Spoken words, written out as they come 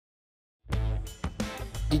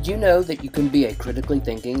Did you know that you can be a critically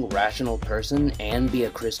thinking, rational person and be a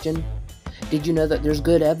Christian? Did you know that there's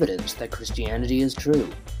good evidence that Christianity is true?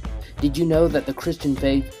 Did you know that the Christian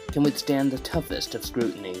faith can withstand the toughest of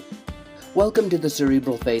scrutiny? Welcome to the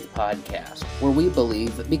Cerebral Faith Podcast, where we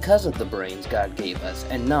believe because of the brains God gave us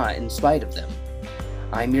and not in spite of them.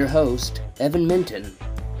 I'm your host, Evan Minton.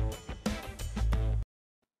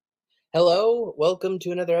 Hello, welcome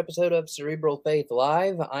to another episode of Cerebral Faith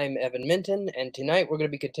Live. I'm Evan Minton, and tonight we're going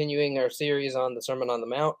to be continuing our series on the Sermon on the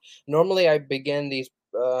Mount. Normally I begin these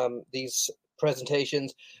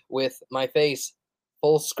presentations with my face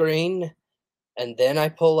full screen, and then I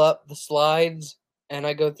pull up the slides and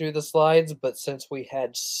I go through the slides, but since we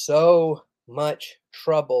had so much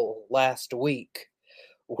trouble last week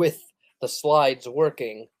with the slides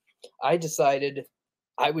working, I decided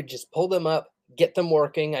I would just pull them up, get them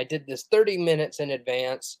working. I did this 30 minutes in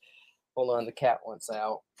advance. Hold on, the cat wants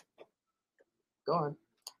out. Go on.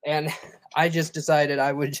 And I just decided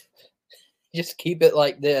I would just keep it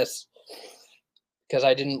like this because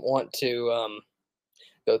I didn't want to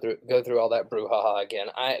go through all that brouhaha again.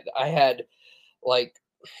 I had like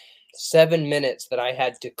 7 minutes that I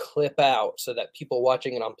had to clip out so that people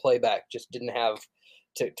watching it on playback just didn't have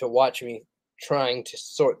to watch me trying to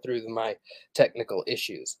sort through my technical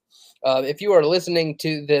issues. If you are listening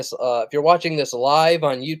to this, if you're watching this live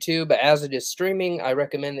on YouTube as it is streaming, I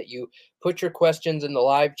recommend that you put your questions in the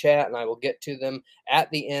live chat and I will get to them at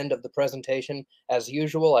the end of the presentation. As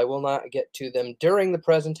usual, I will not get to them during the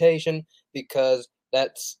presentation because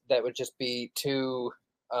that would just be too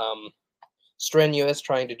strenuous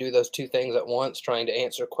trying to do those two things at once, trying to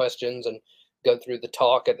answer questions and go through the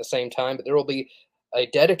talk at the same time. But there will be a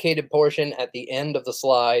dedicated portion at the end of the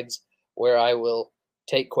slides where I will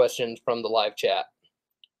take questions from the live chat.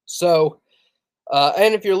 So,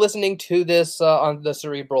 and if you're listening to this on the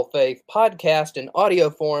Cerebral Faith podcast in audio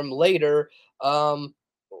form later,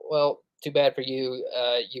 well, too bad for you.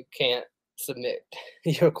 You can't submit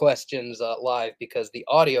your questions live because the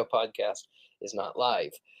audio podcast is not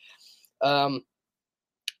live.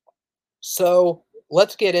 So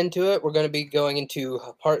let's get into it. We're going to be going into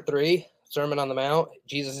part 3, Sermon on the Mount,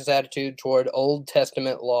 Jesus' attitude toward Old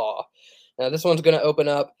Testament law. Now, this one's going to open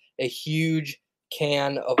up a huge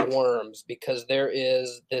can of worms because there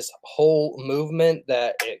is this whole movement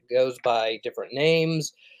that it goes by different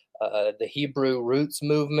names. The Hebrew Roots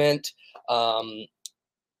movement, R.L.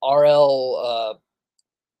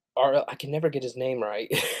 I can never get his name right.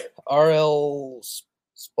 R.L.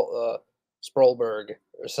 Sproulberg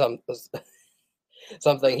or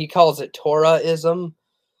something. He calls it Torahism.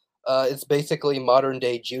 It's basically modern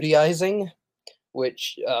day Judaizing,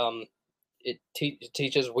 which it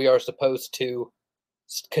teaches we are supposed to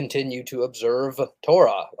continue to observe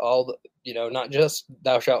Torah. Not just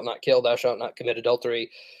thou shalt not kill, thou shalt not commit adultery,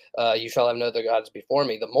 you shall have no other gods before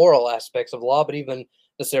me, the moral aspects of law, but even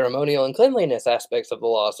the ceremonial and cleanliness aspects of the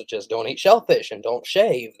law, such as don't eat shellfish and don't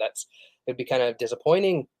shave. It'd be kind of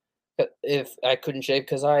disappointing if I couldn't shave,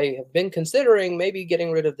 because I have been considering maybe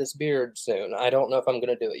getting rid of this beard soon. I don't know if I'm going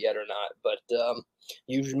to do it yet or not, but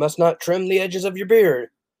you must not trim the edges of your beard.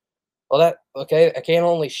 Well, okay, I can't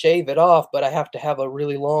only shave it off, but I have to have a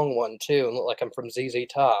really long one too, and look like I'm from ZZ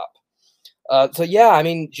Top. So yeah, I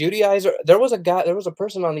mean, Judaizer. There was a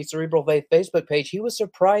person on the Cerebral Faith Facebook page. He was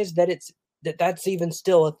surprised that that's even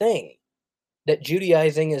still a thing. That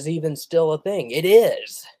Judaizing is even still a thing. It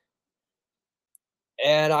is.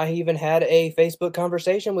 And I even had a Facebook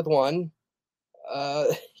conversation with one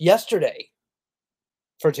yesterday,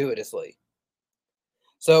 fortuitously.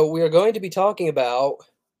 So we are going to be talking about,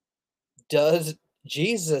 does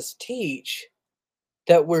Jesus teach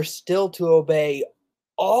that we're still to obey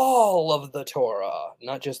all of the Torah,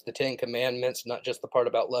 not just the 10 Commandments, not just the part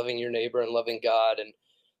about loving your neighbor and loving God,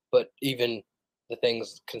 but even the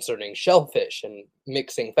things concerning shellfish and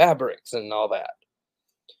mixing fabrics and all that.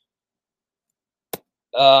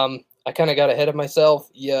 I kind of got ahead of myself.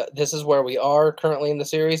 Yeah, this is where we are currently in the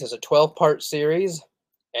series. It's a 12-part series,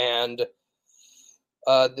 and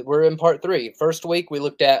we're in part 3. First week, we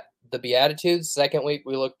looked at the Beatitudes. Second week,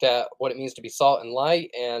 we looked at what it means to be salt and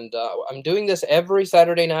light, and I'm doing this every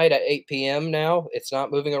Saturday night at 8 p.m. now. It's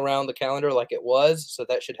not moving around the calendar like it was, so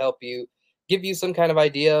that should give you some kind of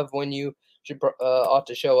idea of when you ought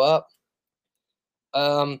to show up.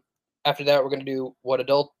 After that, we're going to do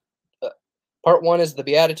Part 1 is the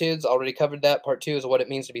Beatitudes, already covered that. Part 2 is what it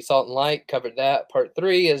means to be salt and light, covered that. Part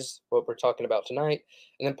 3 is what we're talking about tonight.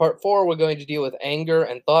 And then Part 4, we're going to deal with anger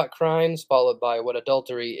and thought crimes, followed by what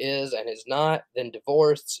adultery is and is not, then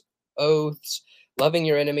divorce, oaths, loving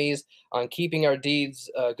your enemies, on keeping our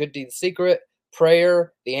good deeds secret,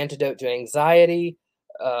 prayer, the antidote to anxiety,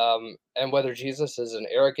 and whether Jesus is an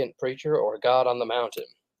arrogant preacher or God on the mountain.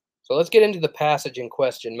 So let's get into the passage in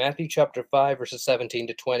question. Matthew chapter 5, verses 17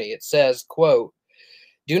 to 20. It says, quote,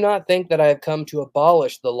 "Do not think that I have come to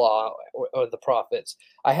abolish the law or the prophets.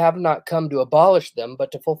 I have not come to abolish them,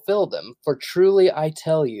 but to fulfill them. For truly I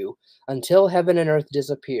tell you, until heaven and earth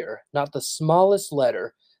disappear, not the smallest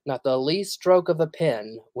letter, not the least stroke of a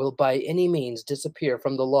pen will by any means disappear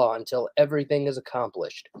from the law until everything is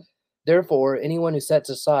accomplished. Therefore, anyone who sets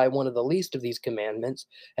aside one of the least of these commandments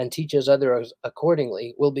and teaches others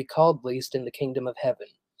accordingly will be called least in the kingdom of heaven.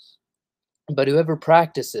 But whoever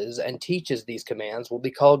practices and teaches these commands will be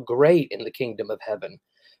called great in the kingdom of heaven.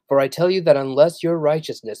 For I tell you that unless your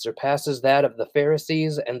righteousness surpasses that of the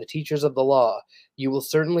Pharisees and the teachers of the law, you will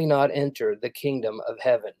certainly not enter the kingdom of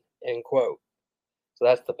heaven." End quote. So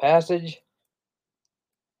that's the passage.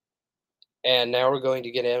 And now we're going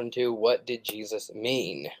to get into what did Jesus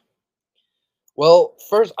mean. Well,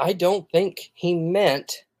 first, I don't think he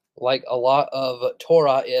meant, like a lot of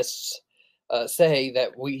Torahists say,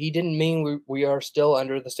 that he didn't mean we are still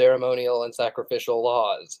under the ceremonial and sacrificial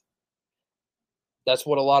laws. That's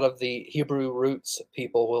what a lot of the Hebrew roots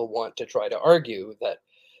people will want to try to argue, that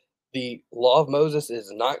the law of Moses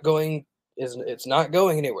it's not going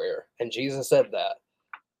anywhere, and Jesus said that,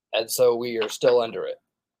 and so we are still under it.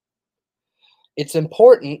 It's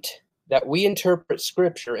important that we interpret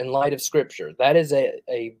Scripture in light of Scripture. That is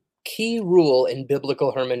a key rule in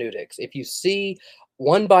biblical hermeneutics. If you see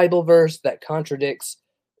one Bible verse that contradicts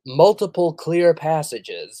multiple clear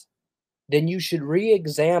passages, then you should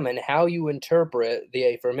re-examine how you interpret the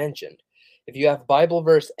aforementioned. If you have Bible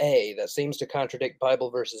verse A that seems to contradict Bible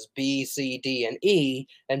verses B, C, D, and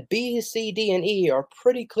B, C, D, and E are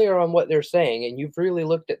pretty clear on what they're saying, and you've really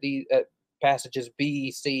looked at the passages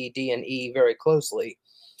B, C, D, and E very closely,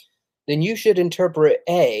 then you should interpret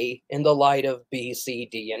A in the light of B, C,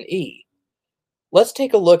 D, and E. Let's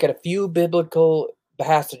take a look at a few biblical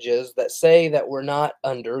passages that say that we're not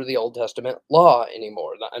under the Old Testament law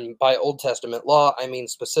anymore. And by Old Testament law, I mean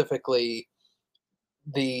specifically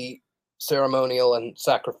the ceremonial and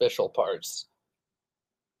sacrificial parts.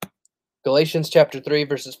 Galatians chapter 3,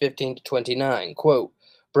 verses 15 to 29, quote,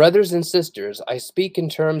 "Brothers and sisters, I speak in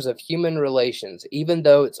terms of human relations, even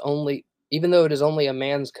though it is only a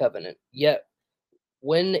man's covenant, yet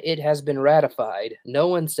when it has been ratified, no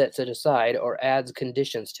one sets it aside or adds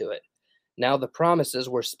conditions to it. Now the promises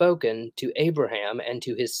were spoken to Abraham and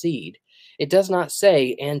to his seed. It does not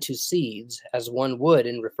say, and to seeds, as one would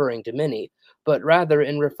in referring to many, but rather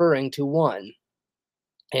in referring to one,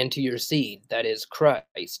 and to your seed, that is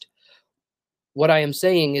Christ. What I am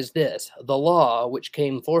saying is this: the law, which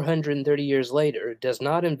came 430 years later, does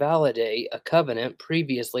not invalidate a covenant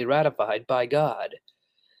previously ratified by God,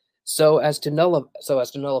 so as to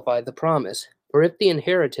nullify the promise. For if the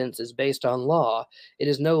inheritance is based on law, it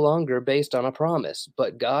is no longer based on a promise,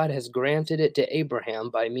 but God has granted it to Abraham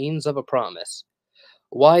by means of a promise.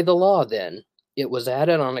 Why the law then? It was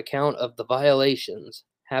added on account of the violations,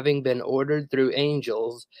 having been ordered through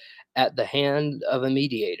angels at the hand of a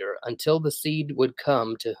mediator, until the seed would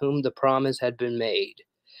come to whom the promise had been made.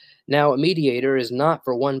 Now a mediator is not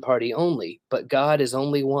for one party only, but God is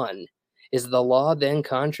only one. Is the law then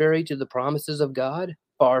contrary to the promises of God?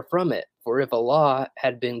 Far from it. For if a law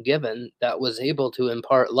had been given that was able to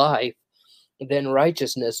impart life, then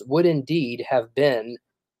righteousness would indeed have been.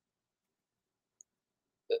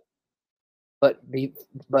 But, be,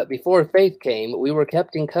 but before faith came, we were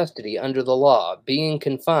kept in custody under the law, being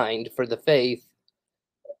confined for the faith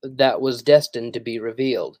that was destined to be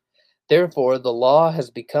revealed. Therefore, the law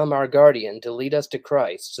has become our guardian to lead us to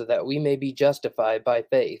Christ, so that we may be justified by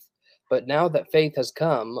faith. But now that faith has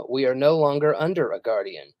come, we are no longer under a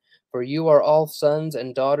guardian. For you are all sons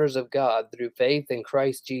and daughters of God through faith in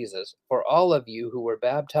Christ Jesus. For all of you who were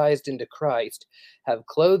baptized into Christ have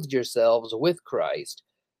clothed yourselves with Christ.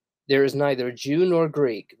 There is neither Jew nor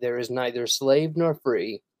Greek, there is neither slave nor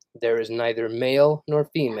free, there is neither male nor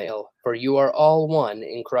female, for you are all one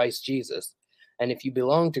in Christ Jesus. And if you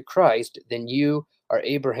belong to Christ, then you are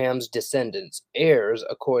Abraham's descendants, heirs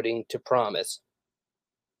according to promise.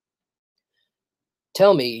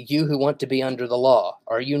 Tell me, you who want to be under the law,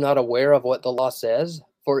 are you not aware of what the law says?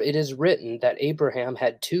 For it is written that Abraham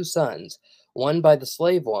had two sons, one by the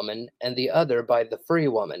slave woman and the other by the free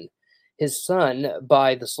woman. His son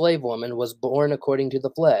by the slave woman was born according to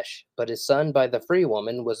the flesh, but his son by the free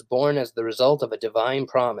woman was born as the result of a divine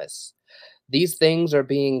promise. These things are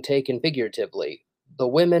being taken figuratively. The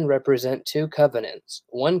women represent two covenants.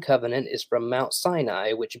 One covenant is from Mount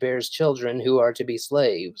Sinai, which bears children who are to be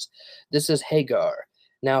slaves. This is Hagar.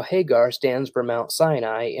 Now Hagar stands for Mount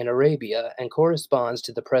Sinai in Arabia and corresponds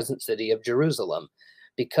to the present city of Jerusalem,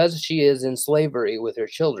 because she is in slavery with her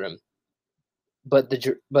children. But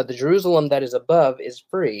the Jerusalem that is above is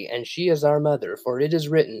free, and she is our mother. For it is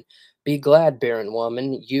written, "Be glad, barren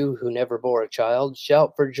woman, you who never bore a child;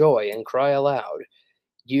 shout for joy and cry aloud,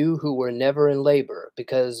 you who were never in labor,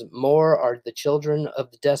 because more are the children of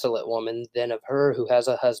the desolate woman than of her who has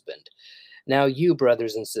a husband." Now you,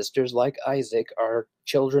 brothers and sisters, like Isaac, are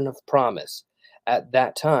children of promise. At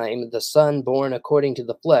that time, the son born according to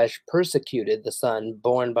the flesh persecuted the son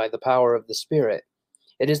born by the power of the Spirit.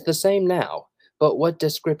 It is the same now. But what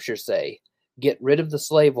does Scripture say? Get rid of the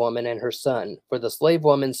slave woman and her son, for the slave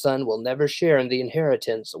woman's son will never share in the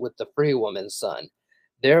inheritance with the free woman's son.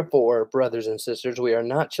 Therefore, brothers and sisters, we are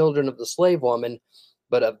not children of the slave woman,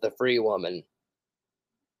 but of the free woman.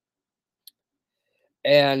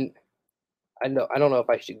 And I don't know if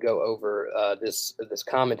I should go over this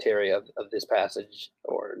commentary of this passage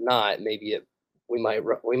or not. We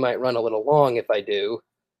might run a little long if I do.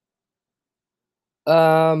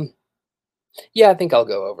 Um, Yeah, I think I'll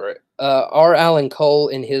go over it. R. Alan Cole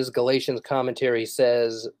in his Galatians commentary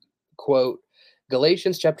says, quote,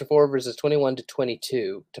 Galatians chapter 4, verses 21 to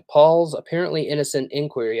 22, to Paul's apparently innocent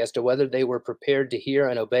inquiry as to whether they were prepared to hear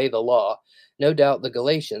and obey the law, no doubt the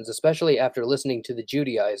Galatians, especially after listening to the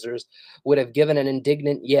Judaizers, would have given an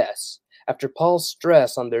indignant yes. After Paul's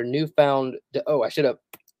stress on their newfound, oh, I should have,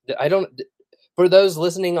 I don't, for those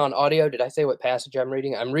listening on audio, did I say what passage I'm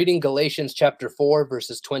reading? I'm reading Galatians chapter 4,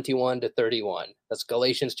 verses 21 to 31. That's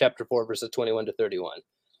Galatians chapter 4, verses 21 to 31.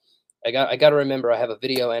 I got to remember I have a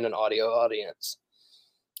video and an audio audience.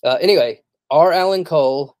 Anyway, R. Alan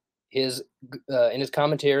Cole, in his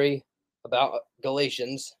commentary about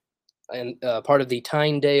Galatians and part of the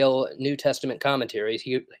Tyndale New Testament commentaries,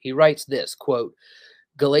 he writes this, quote,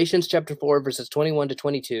 Galatians chapter 4, verses 21 to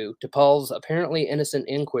 22, to Paul's apparently innocent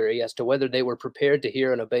inquiry as to whether they were prepared to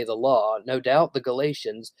hear and obey the law, no doubt the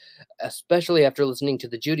Galatians, especially after listening to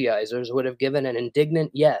the Judaizers, would have given an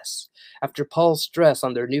indignant yes. After Paul's stress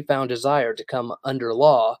on their newfound desire to come under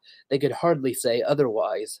law, they could hardly say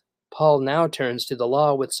otherwise. Paul now turns to the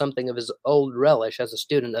law with something of his old relish as a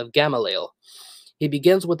student of Gamaliel. He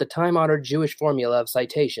begins with the time-honored Jewish formula of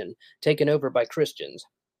citation, taken over by Christians.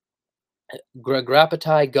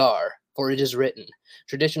 Gragrapatai gar, for it is written,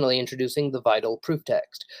 traditionally introducing the vital proof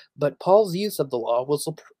text. But Paul's use of the law will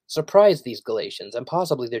surprise these Galatians, and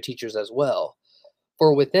possibly their teachers as well.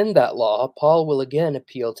 For within that law, Paul will again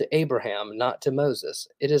appeal to Abraham, not to Moses.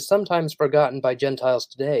 It is sometimes forgotten by Gentiles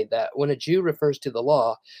today that when a Jew refers to the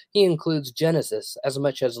law, he includes Genesis as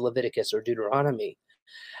much as Leviticus or Deuteronomy.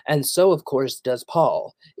 And so, of course, does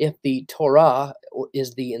Paul. If the Torah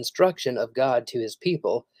is the instruction of God to his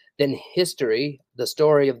people, then history, the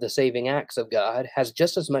story of the saving acts of God, has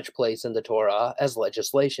just as much place in the Torah as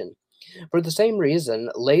legislation. For the same reason,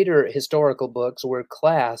 later historical books were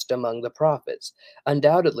classed among the prophets.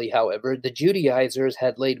 Undoubtedly, however, the Judaizers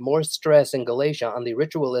had laid more stress in Galatia on the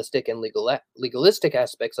ritualistic and legalistic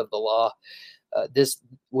aspects of the law. This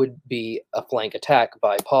would be a flank attack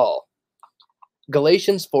by Paul.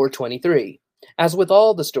 Galatians 4:23. As with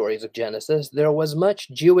all the stories of Genesis, there was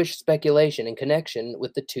much Jewish speculation in connection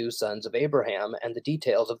with the two sons of Abraham and the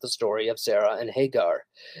details of the story of Sarah and Hagar.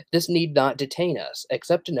 This need not detain us,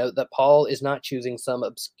 except to note that Paul is not choosing some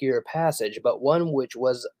obscure passage, but one which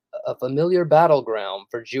was a familiar battleground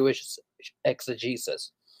for Jewish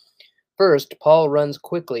exegesis. First, Paul runs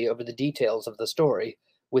quickly over the details of the story,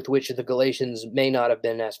 with which the Galatians may not have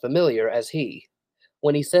been as familiar as he.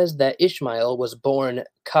 When he says that Ishmael was born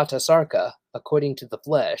katasarka, according to the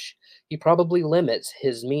flesh, he probably limits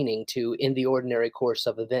his meaning to in the ordinary course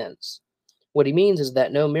of events. What he means is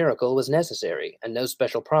that no miracle was necessary, and no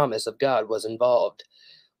special promise of God was involved.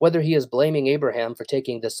 Whether he is blaming Abraham for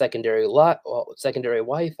taking the secondary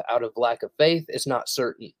wife out of lack of faith is not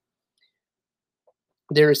certain.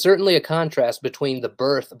 There is certainly a contrast between the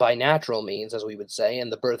birth by natural means, as we would say,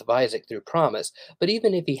 and the birth of Isaac through promise. But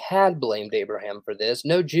even if he had blamed Abraham for this,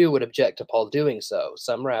 no Jew would object to Paul doing so.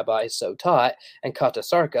 Some rabbis so taught, and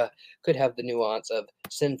katasarka could have the nuance of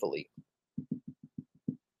sinfully.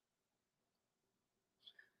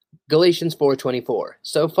 Galatians 4:24.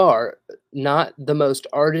 So far, not the most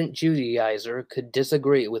ardent Judaizer could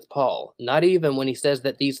disagree with Paul, not even when he says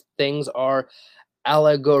that these things are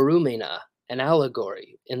allegorumena, an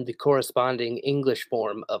allegory, in the corresponding English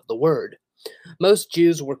form of the word. Most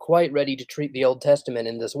Jews were quite ready to treat the Old Testament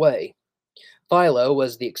in this way. Philo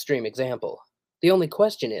was the extreme example. The only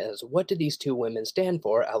question is, what do these two women stand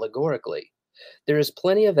for allegorically? There is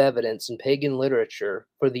plenty of evidence in pagan literature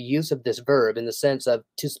for the use of this verb in the sense of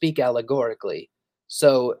to speak allegorically.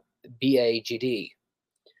 So, BAGD.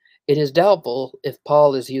 It is doubtful if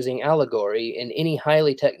Paul is using allegory in any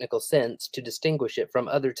highly technical sense to distinguish it from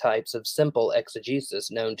other types of simple exegesis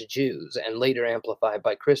known to Jews and later amplified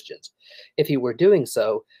by Christians. If he were doing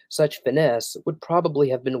so, such finesse would probably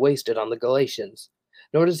have been wasted on the Galatians.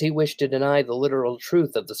 Nor does he wish to deny the literal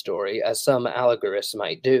truth of the story, as some allegorists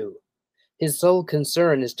might do. His sole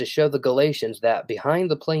concern is to show the Galatians that behind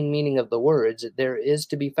the plain meaning of the words there is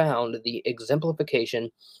to be found the exemplification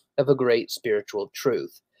of a great spiritual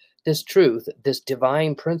truth. This truth, this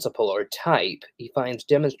divine principle or type, he finds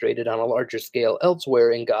demonstrated on a larger scale elsewhere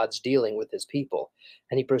in God's dealing with his people,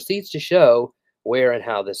 and he proceeds to show where and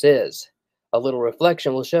how this is. A little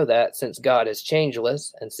reflection will show that since God is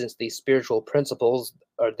changeless, and since these spiritual principles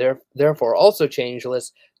are therefore also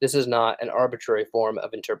changeless, this is not an arbitrary form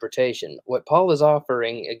of interpretation. What Paul is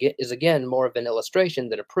offering is again more of an illustration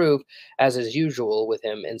than a proof, as is usual with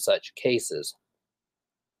him in such cases.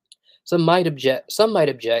 Some might object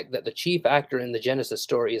that the chief actor in the Genesis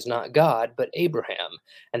story is not God, but Abraham,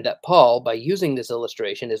 and that Paul, by using this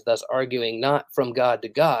illustration, is thus arguing not from God to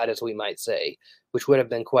God, as we might say, which would have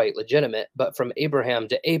been quite legitimate, but from Abraham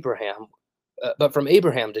to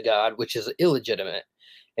God, which is illegitimate.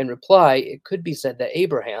 In reply, it could be said that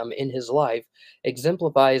Abraham, in his life,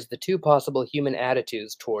 exemplifies the two possible human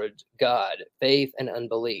attitudes toward God, faith and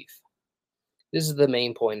unbelief. This is the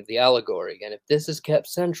main point of the allegory, and if this is kept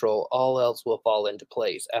central, all else will fall into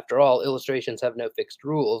place. After all, illustrations have no fixed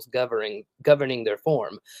rules governing their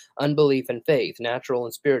form. Unbelief and faith, natural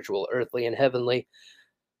and spiritual, earthly and heavenly,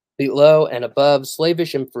 below and above,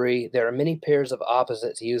 slavish and free, there are many pairs of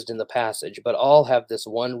opposites used in the passage, but all have this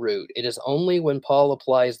one root. It is only when Paul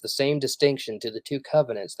applies the same distinction to the two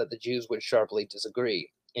covenants that the Jews would sharply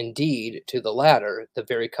disagree. Indeed, to the latter, the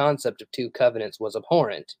very concept of two covenants was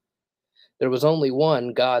abhorrent. There was only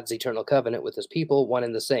one God's eternal covenant with his people, one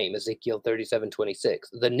and the same, Ezekiel 37:26.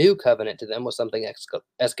 The new covenant to them was something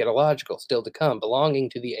eschatological, still to come, belonging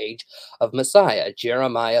to the age of Messiah,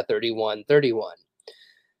 Jeremiah 31:31.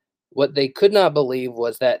 What they could not believe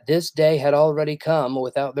was that this day had already come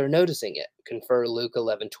without their noticing it. Confer Luke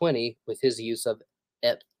 11:20 with his use of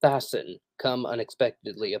ethasin, come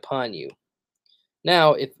unexpectedly upon you.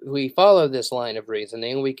 Now, if we follow this line of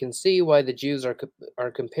reasoning, we can see why the Jews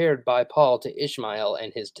are compared by Paul to Ishmael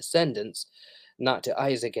and his descendants, not to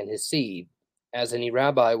Isaac and his seed, as any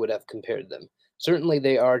rabbi would have compared them. Certainly,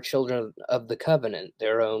 they are children of the covenant,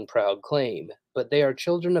 their own proud claim, but they are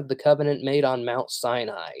children of the covenant made on Mount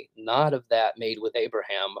Sinai, not of that made with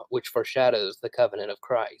Abraham, which foreshadows the covenant of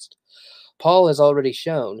Christ. Paul has already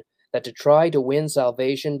shown that to try to win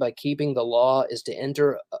salvation by keeping the law is to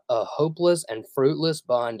enter a hopeless and fruitless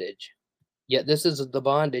bondage. Yet this is the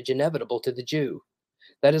bondage inevitable to the Jew.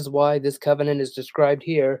 That is why this covenant is described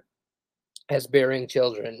here as bearing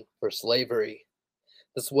children for slavery.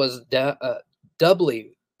 This was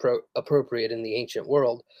doubly appropriate in the ancient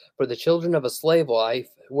world, for the children of a slave wife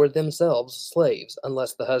were themselves slaves,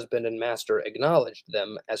 unless the husband and master acknowledged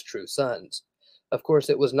them as true sons. Of course,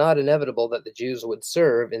 it was not inevitable that the Jews would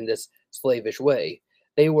serve in this slavish way.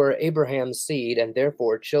 They were Abraham's seed and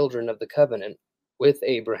therefore children of the covenant with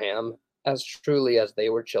Abraham, as truly as they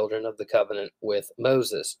were children of the covenant with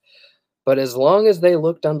Moses. But as long as they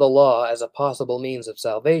looked on the law as a possible means of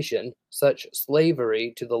salvation, such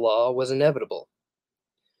slavery to the law was inevitable.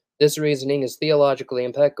 This reasoning is theologically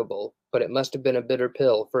impeccable, but it must have been a bitter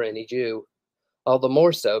pill for any Jew. All the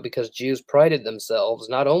more so because Jews prided themselves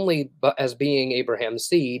not only as being Abraham's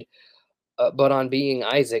seed, but on being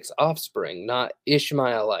Isaac's offspring, not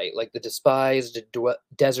Ishmaelite, like the despised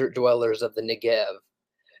desert dwellers of the Negev.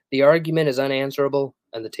 The argument is unanswerable,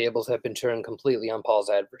 and the tables have been turned completely on Paul's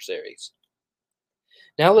adversaries.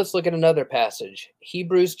 Now let's look at another passage,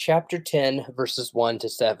 Hebrews chapter 10, verses 1 to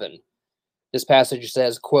 7. This passage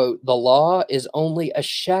says, quote, "The law is only a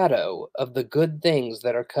shadow of the good things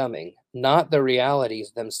that are coming, not the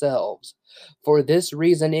realities themselves. For this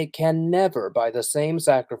reason, it can never, by the same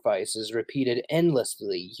sacrifices repeated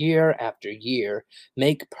endlessly year after year,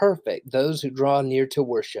 make perfect those who draw near to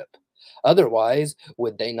worship. Otherwise,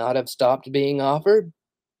 would they not have stopped being offered?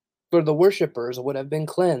 For the worshippers would have been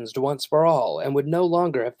cleansed once for all, and would no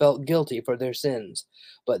longer have felt guilty for their sins.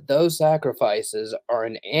 But those sacrifices are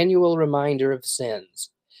an annual reminder of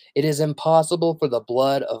sins. It is impossible for the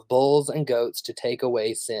blood of bulls and goats to take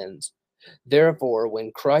away sins. Therefore,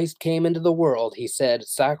 when Christ came into the world, he said,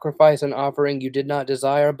 'Sacrifice and offering you did not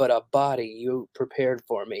desire, but a body you prepared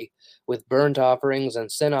for me. With burnt offerings and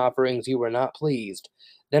sin offerings you were not pleased.'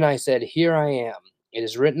 Then I said, 'Here I am. It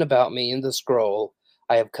is written about me in the scroll.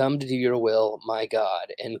 I have come to do your will, my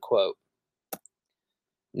God.'" End quote.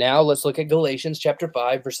 Now let's look at Galatians chapter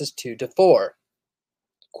 5, verses 2 to 4.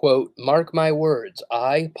 Quote, "Mark my words,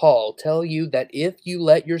 I, Paul, tell you that if you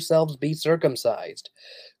let yourselves be circumcised,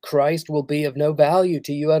 Christ will be of no value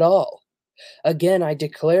to you at all. Again, I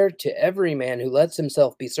declare to every man who lets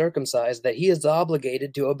himself be circumcised that he is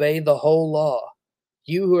obligated to obey the whole law.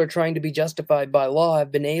 You who are trying to be justified by law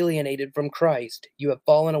have been alienated from Christ. You have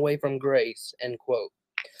fallen away from grace." End quote.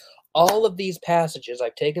 All of these passages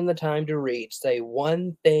I've taken the time to read say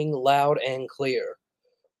one thing loud and clear.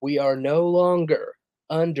 We are no longer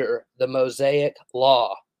under the Mosaic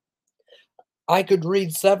law. I could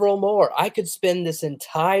read several more. I could spend this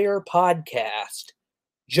entire podcast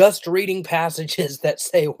just reading passages that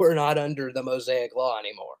say we're not under the Mosaic law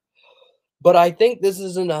anymore. But I think this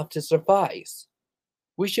is enough to suffice.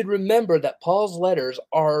 We should remember that Paul's letters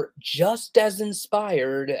are just as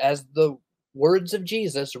inspired as the words of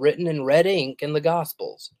Jesus written in red ink in the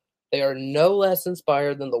Gospels. They are no less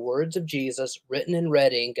inspired than the words of Jesus written in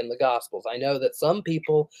red ink in the Gospels. I know that some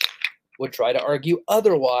people would try to argue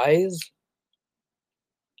otherwise,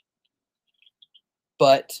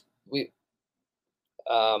 but we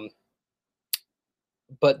um,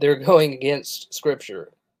 but they're going against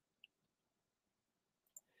Scripture.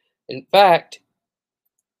 In fact,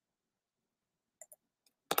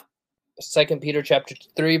 Second Peter chapter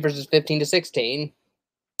 3 verses 15 to 16.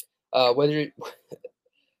 Whether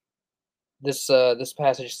this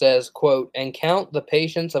passage says, quote, "And count the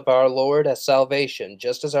patience of our Lord as salvation,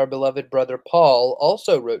 just as our beloved brother Paul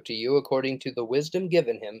also wrote to you according to the wisdom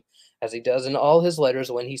given him, as he does in all his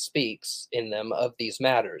letters when he speaks in them of these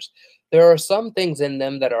matters. There are some things in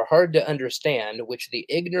them that are hard to understand, which the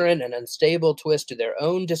ignorant and unstable twist to their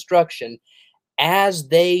own destruction, as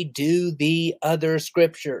they do the other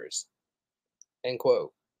scriptures." End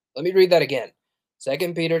quote. Let me read that again.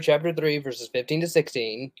 2 Peter chapter 3, verses 15 to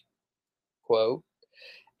 16, quote,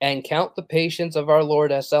 "And count the patience of our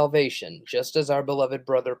Lord as salvation, just as our beloved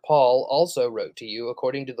brother Paul also wrote to you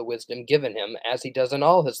according to the wisdom given him, as he does in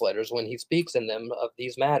all his letters when he speaks in them of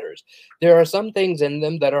these matters. There are some things in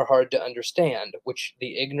them that are hard to understand, which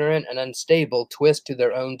the ignorant and unstable twist to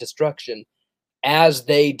their own destruction, as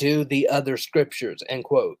they do the other scriptures." End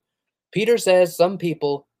quote. Peter says some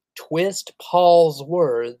people twist Paul's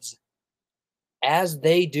words as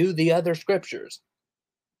they do the other scriptures.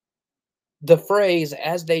 The phrase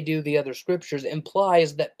 "as they do the other scriptures"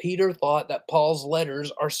 implies that Peter thought that Paul's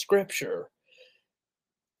letters are scripture.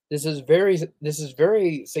 This is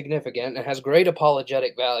very significant and has great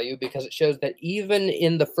apologetic value because it shows that even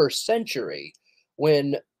in the first century,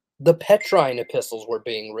 when the Petrine epistles were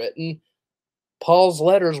being written, Paul's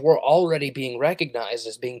letters were already being recognized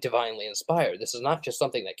as being divinely inspired. This is not just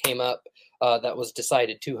something that came up that was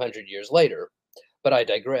decided 200 years later, but I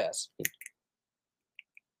digress.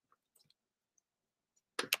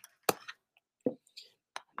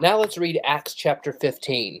 Now let's read Acts chapter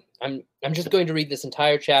 15. I'm just going to read this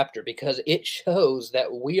entire chapter because it shows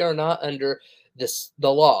that we are not under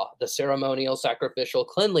the law, the ceremonial, sacrificial,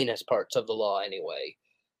 cleanliness parts of the law anyway.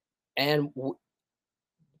 And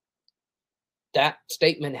that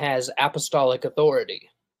statement has apostolic authority.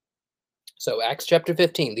 So Acts chapter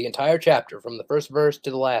 15, the entire chapter from the first verse to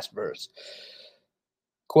the last verse.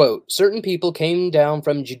 Quote, "Certain people came down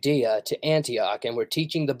from Judea to Antioch and were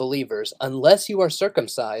teaching the believers, 'Unless you are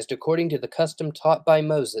circumcised according to the custom taught by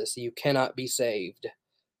Moses, you cannot be saved.'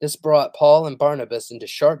 This brought Paul and Barnabas into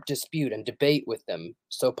sharp dispute and debate with them.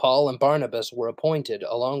 So Paul and Barnabas were appointed,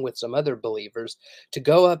 along with some other believers, to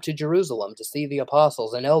go up to Jerusalem to see the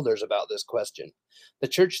apostles and elders about this question. The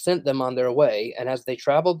church sent them on their way, and as they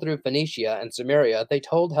traveled through Phoenicia and Samaria, they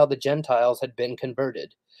told how the Gentiles had been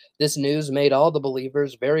converted. This news made all the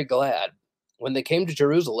believers very glad. When they came to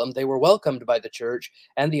Jerusalem, they were welcomed by the church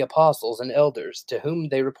and the apostles and elders, to whom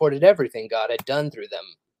they reported everything God had done through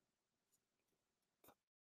them.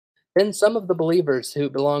 Then some of the believers who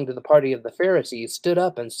belonged to the party of the Pharisees stood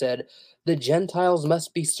up and said, 'The Gentiles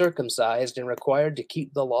must be circumcised and required to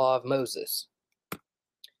keep the law of Moses.'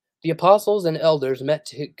 The apostles and elders met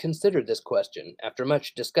to consider this question. After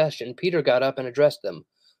much discussion, Peter got up and addressed them.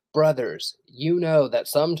 'Brothers, you know that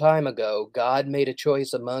some time ago God made a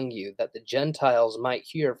choice among you that the Gentiles might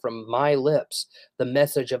hear from my lips the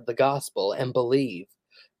message of the gospel and believe.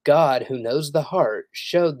 God, who knows the heart,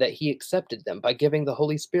 showed that he accepted them by giving the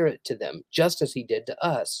Holy Spirit to them, just as he did to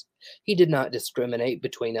us. He did not discriminate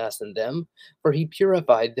between us and them, for he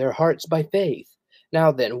purified their hearts by faith.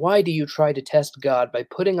 Now then, why do you try to test God by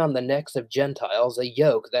putting on the necks of Gentiles a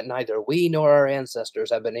yoke that neither we nor our ancestors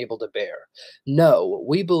have been able to bear? No,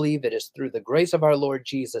 we believe it is through the grace of our Lord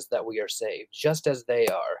Jesus that we are saved, just as they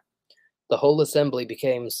are. The whole assembly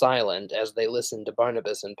became silent as they listened to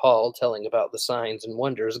Barnabas and Paul telling about the signs and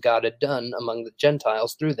wonders God had done among the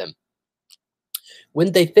Gentiles through them.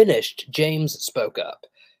 When they finished, James spoke up.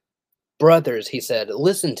 "Brothers," he said,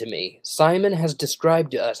 "listen to me. Simon has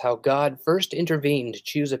described to us how God first intervened to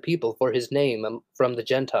choose a people for his name from the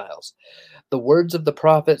Gentiles. The words of the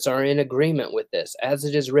prophets are in agreement with this, as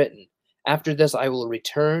it is written, 'After this I will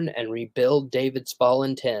return and rebuild David's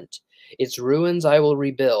fallen tent. Its ruins I will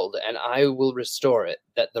rebuild, and I will restore it,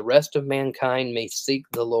 that the rest of mankind may seek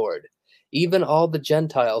the Lord. Even all the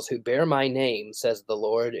Gentiles who bear my name, says the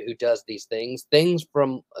Lord, who does these things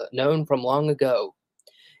from known from long ago.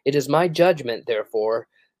 It is my judgment, therefore,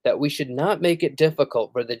 that we should not make it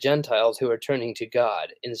difficult for the Gentiles who are turning to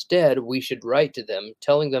God. Instead, we should write to them,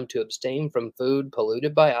 telling them to abstain from food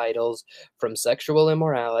polluted by idols, from sexual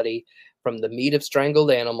immorality, from the meat of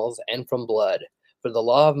strangled animals, and from blood. For the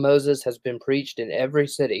law of Moses has been preached in every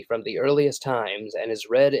city from the earliest times, and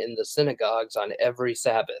is read in the synagogues on every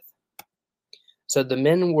Sabbath.' So the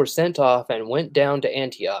men were sent off and went down to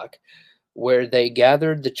Antioch, where they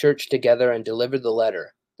gathered the church together and delivered the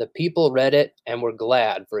letter. The people read it and were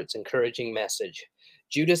glad for its encouraging message.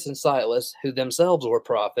 Judas and Silas, who themselves were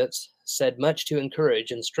prophets, said much to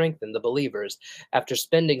encourage and strengthen the believers after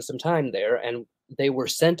spending some time there, and they were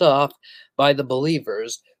sent off by the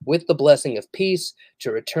believers with the blessing of peace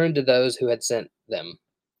to return to those who had sent them.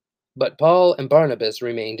 But Paul and Barnabas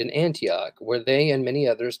remained in Antioch, where they and many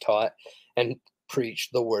others taught and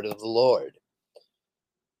preached the word of the Lord.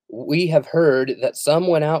 We have heard that some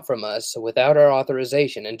went out from us without our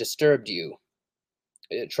authorization and disturbed you,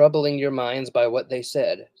 troubling your minds by what they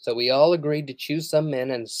said. So we all agreed to choose some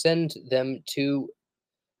men and send them to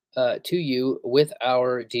you with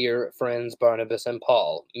our dear friends Barnabas and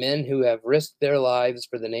Paul, men who have risked their lives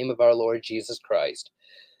for the name of our Lord Jesus Christ.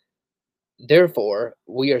 Therefore,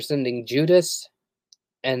 we are sending Judas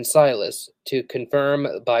and Silas to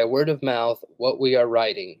confirm by word of mouth what we are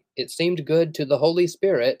writing. It seemed good to the Holy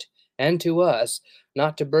Spirit and to us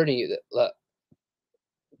not to burden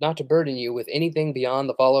you with anything beyond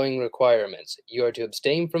the following requirements. You are to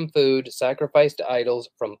abstain from food sacrificed to idols,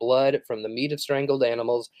 from blood, from the meat of strangled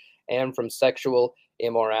animals, and from sexual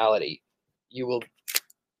immorality. You will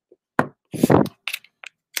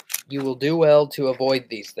do well to avoid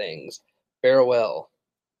these things. Farewell."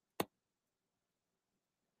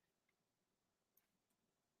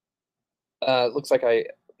 Looks like I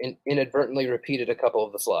inadvertently repeated a couple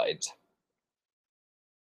of the slides.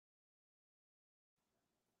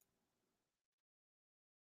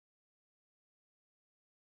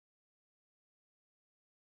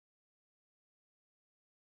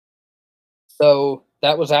 So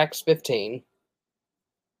that was Acts 15.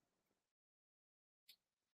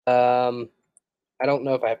 Um, I don't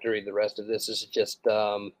know if I have to read the rest of this. This is just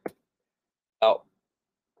about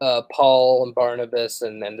Paul and Barnabas,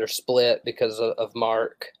 and then they're split because of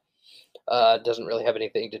Mark. Doesn't really have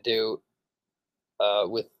anything to do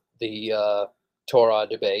with the Torah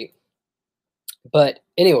debate. But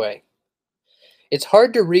anyway, it's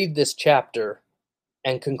hard to read this chapter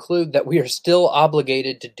and conclude that we are still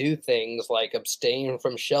obligated to do things like abstain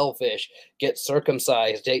from shellfish, get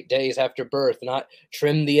circumcised 8 days after birth, not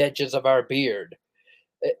trim the edges of our beard.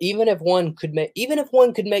 Even if one could make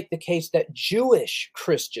the case that Jewish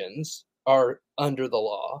Christians are under the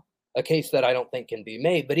law, a case that I don't think can be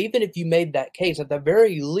made, but even if you made that case, at the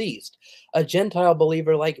very least, a Gentile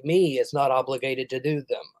believer like me is not obligated to do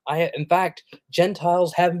them. In fact,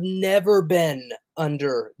 Gentiles have never been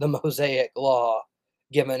under the Mosaic law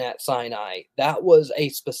given at Sinai. That was a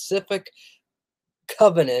specific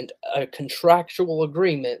covenant, a contractual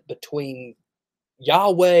agreement between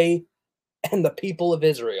Yahweh and the people of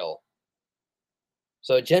Israel.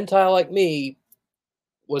 So a Gentile like me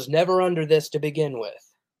was never under this to begin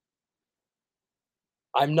with.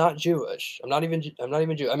 I'm not Jewish. I'm not even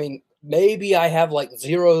Jew. I mean, maybe I have like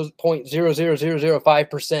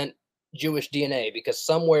 0.00005% Jewish DNA because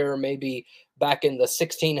somewhere maybe back in the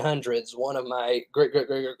 1600s, one of my great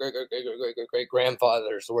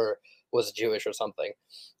grandfathers was Jewish or something.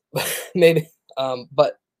 Maybe,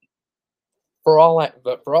 but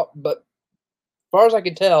but as far as I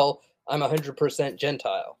can tell, I'm 100%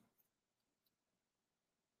 Gentile.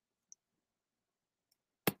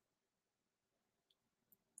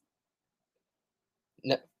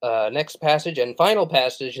 Next passage and final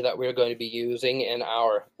passage that we're going to be using in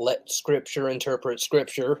our let scripture interpret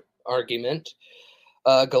scripture argument,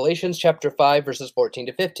 Galatians chapter 5 verses 14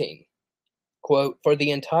 to 15. Quote, "For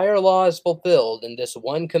the entire law is fulfilled in this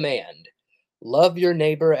one command: love your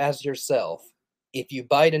neighbor as yourself. If you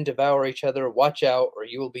bite and devour each other, watch out, or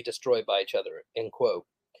you will be destroyed by each other." End quote.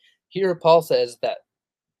 Here, Paul says that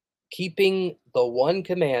keeping the one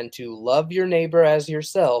command to love your neighbor as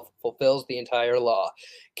yourself fulfills the entire law.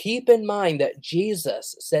 Keep in mind that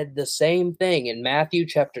Jesus said the same thing in Matthew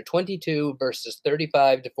chapter 22, verses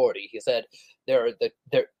 35 to 40. He said,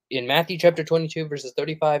 in Matthew chapter 22, verses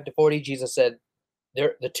 35 to 40, Jesus said,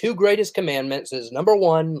 the two greatest commandments is number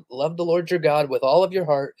one, love the Lord your God with all of your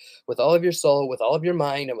heart, with all of your soul, with all of your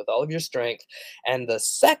mind, and with all of your strength. And the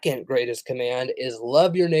second greatest command is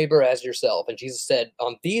love your neighbor as yourself. And Jesus said,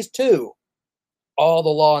 on these two, all the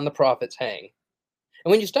law and the prophets hang.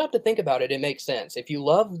 And when you stop to think about it, it makes sense. If you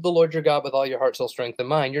love the Lord your God with all your heart, soul, strength, and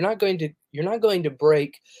mind, you're not going to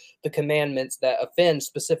break the commandments that offend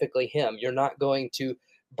specifically Him. You're not going to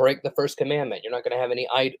break the first commandment. You're not going to have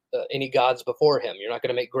any gods before Him. You're not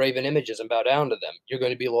going to make graven images and bow down to them. You're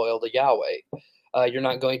going to be loyal to Yahweh. You're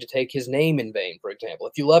not going to take His name in vain, for example.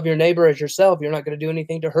 If you love your neighbor as yourself, you're not going to do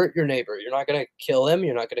anything to hurt your neighbor. You're not going to kill him.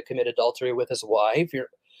 You're not going to commit adultery with his wife.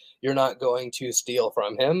 You're not going to steal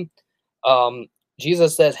from him. Um,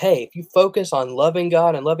 Jesus says, hey, if you focus on loving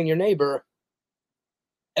God and loving your neighbor,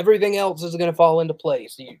 everything else is going to fall into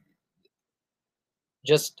place.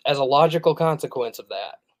 Just as a logical consequence of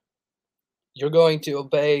that, you're going to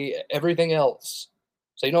obey everything else.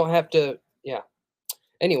 So you don't have to, yeah.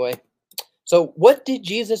 Anyway, so what did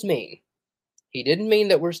Jesus mean? He didn't mean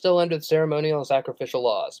that we're still under the ceremonial and sacrificial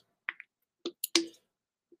laws.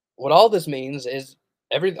 What all this means is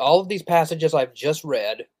all of these passages I've just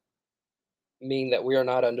read mean that we are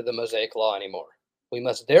not under the Mosaic law anymore. We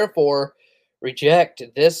must therefore reject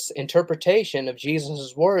this interpretation of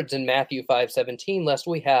Jesus' words in Matthew 5:17, lest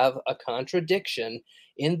we have a contradiction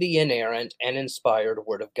in the inerrant and inspired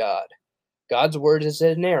word of God. God's word is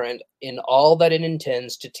inerrant in all that it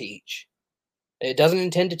intends to teach. It doesn't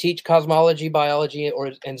intend to teach cosmology, biology,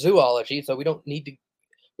 and zoology, so we don't need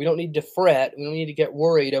to fret. We don't need to get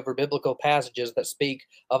worried over biblical passages that speak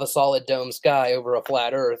of a solid dome sky over a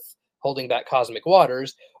flat earth holding back cosmic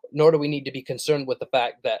waters, nor do we need to be concerned with the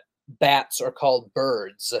fact that bats are called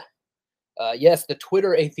birds. Yes, the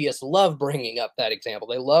Twitter atheists love bringing up that example.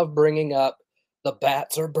 They love bringing up the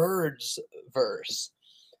bats are birds verse.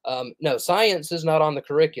 No, science is not on the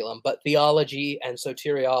curriculum, but theology and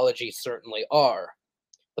soteriology certainly are.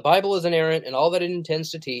 The Bible is inerrant in all that it intends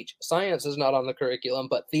to teach. Science is not on the curriculum,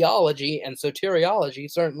 but theology and soteriology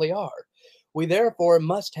certainly are. We therefore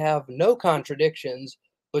must have no contradictions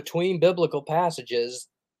between biblical passages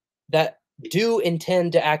that do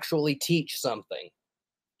intend to actually teach something.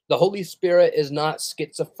 The Holy Spirit is not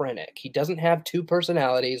schizophrenic. He doesn't have two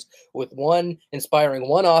personalities, with one inspiring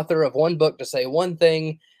one author of one book to say one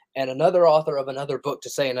thing and another author of another book to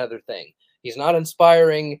say another thing. He's not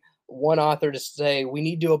inspiring one author to say we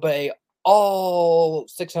need to obey all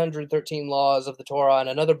 613 laws of the Torah and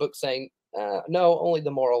another book saying, no, only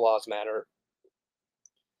the moral laws matter.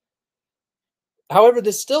 However,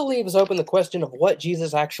 this still leaves open the question of what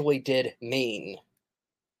Jesus actually did mean.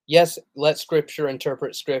 Yes, let Scripture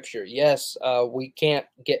interpret Scripture. Yes, we can't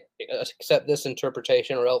accept this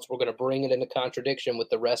interpretation, or else we're going to bring it into contradiction with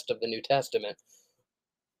the rest of the New Testament.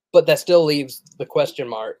 But that still leaves the question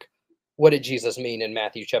mark: what did Jesus mean in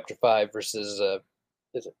Matthew chapter 5, verses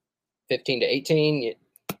is it 15 to 18?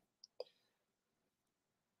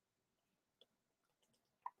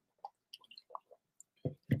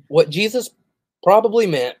 What Jesus probably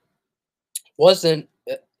meant wasn't.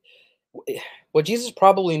 What Jesus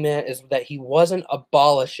probably meant is that he wasn't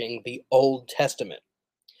abolishing the Old Testament.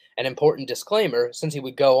 An important disclaimer, since he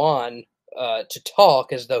would go on to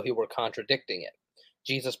talk as though he were contradicting it.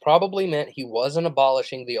 Jesus probably meant he wasn't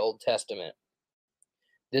abolishing the Old Testament.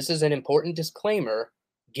 This is an important disclaimer,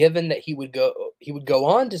 given that he would go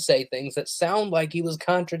on to say things that sound like he was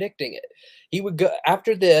contradicting it. He would go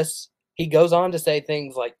after this. He goes on to say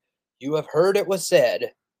things like, "You have heard it was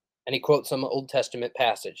said," and he quotes some Old Testament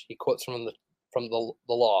passage. He quotes from the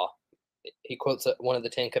law. He quotes one of the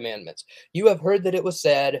Ten Commandments. "You have heard that it was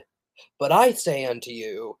said, but I say unto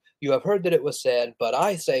you, you have heard that it was said, but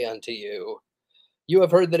I say unto you, you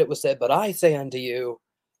have heard that it was said, but I say unto you."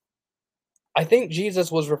 I think Jesus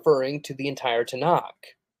was referring to the entire Tanakh.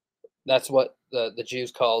 That's what the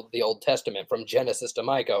Jews called the Old Testament, from Genesis to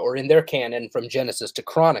Micah, or in their canon, from Genesis to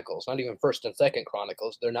Chronicles, not even First and Second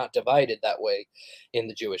Chronicles. They're not divided that way in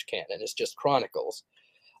the Jewish canon. It's just Chronicles.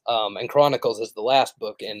 And Chronicles is the last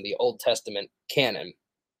book in the Old Testament canon,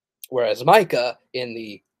 whereas Micah in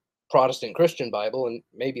the Protestant Christian Bible, and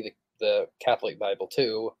maybe the Catholic Bible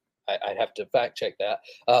too, I'd have to fact check that,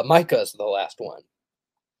 Micah is the last one.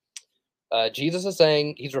 Jesus is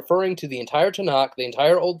saying, he's referring to the entire Tanakh, the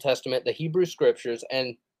entire Old Testament, the Hebrew Scriptures,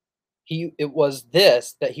 and It was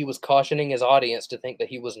this that he was cautioning his audience to think that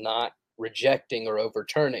he was not rejecting or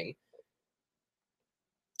overturning.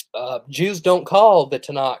 Jews don't call the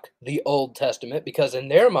Tanakh the Old Testament because in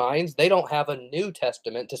their minds they don't have a New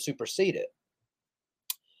Testament to supersede it.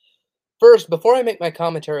 First, before I make my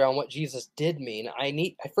commentary on what Jesus did mean,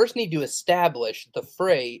 I first need to establish the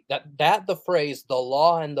phrase the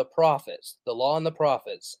law and the prophets,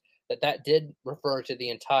 that did refer to the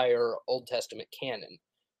entire Old Testament canon.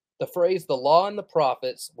 The phrase the law and the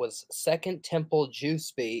prophets was Second Temple Jew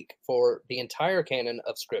speak for the entire canon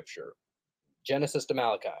of Scripture, Genesis to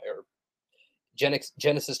Malachi, or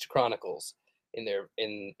Genesis to Chronicles in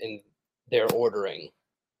their ordering.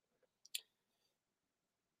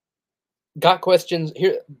 Got questions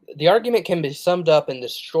here? The argument can be summed up in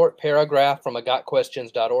this short paragraph from a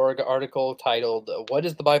gotquestions.org article titled, "What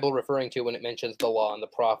is the Bible referring to when it mentions the law and the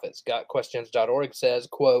prophets?" Gotquestions.org says,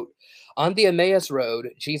 quote, "On the Emmaus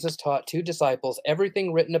Road, Jesus taught two disciples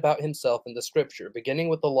everything written about himself in the scripture, beginning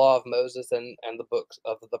with the law of Moses and the books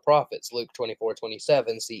of the prophets," Luke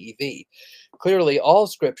 24:27 CEV. Clearly, all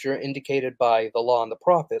scripture indicated by the law and the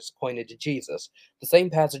prophets pointed to Jesus. The same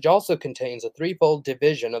passage also contains a threefold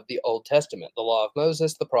division of the Old Testament, the law of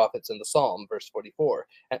Moses, the prophets, and the Psalm, verse 44.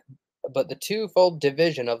 But the twofold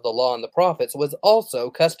division of the law and the prophets was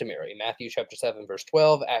also customary. Matthew chapter 7, verse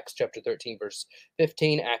 12, Acts chapter 13, verse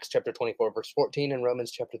 15, Acts chapter 24, verse 14, and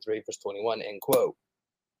Romans chapter 3, verse 21, end quote.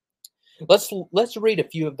 Let's read a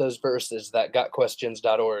few of those verses that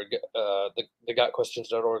gotquestions.org, the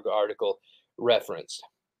gotquestions.org article referenced.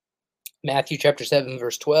 Matthew chapter 7,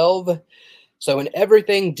 verse 12. "So in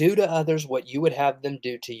everything do to others what you would have them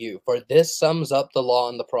do to you, for this sums up the law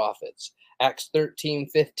and the prophets." Acts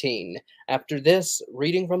 13:15. "After this,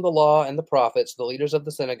 reading from the law and the prophets, the leaders of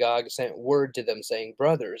the synagogue sent word to them, saying,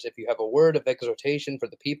 'Brothers, if you have a word of exhortation for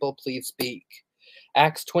the people, please speak.'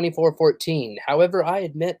 Acts 24:14. "However, I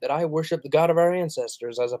admit that I worship the God of our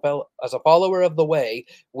ancestors as a follower of the way,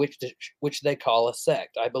 which they call a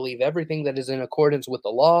sect. I believe everything that is in accordance with the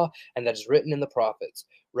law and that is written in the prophets."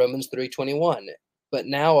 Romans 3:21. "But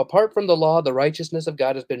now, apart from the law, the righteousness of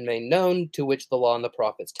God has been made known, to which the law and the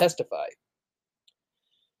prophets testify."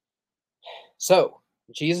 So,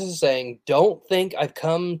 Jesus is saying, don't think I've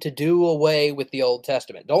come to do away with the Old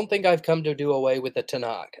Testament. Don't think I've come to do away with the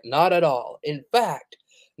Tanakh. Not at all. In fact,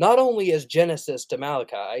 not only is Genesis to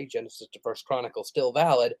Malachi, Genesis to First Chronicles still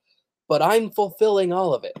valid, but I'm fulfilling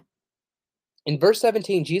all of it. In verse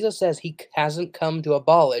 17, Jesus says he hasn't come to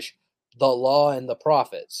abolish the law and the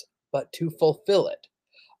prophets, but to fulfill it.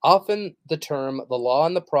 Often the term the law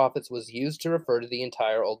and the prophets was used to refer to the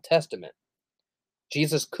entire Old Testament.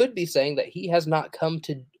 Jesus could be saying that he has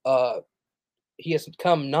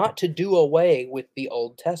come not to do away with the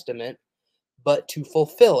Old Testament, but to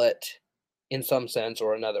fulfill it in some sense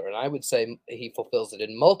or another. And I would say he fulfills it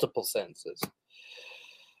in multiple senses.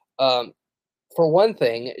 For one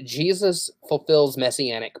thing, Jesus fulfills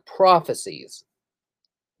messianic prophecies.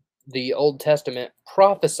 The Old Testament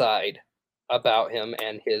prophesied about him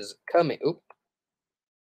and his coming.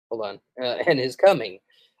 Hold on. And his coming.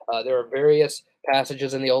 There are various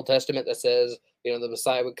passages in the Old Testament that says, the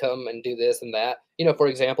Messiah would come and do this and that. For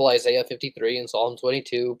example, Isaiah 53 and Psalm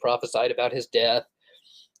 22 prophesied about his death.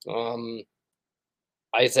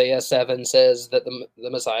 Isaiah 7 says that the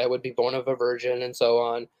Messiah would be born of a virgin and so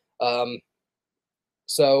on.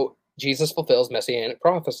 So Jesus fulfills messianic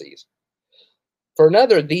prophecies. For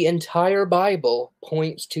another, the entire Bible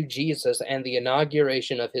points to Jesus and the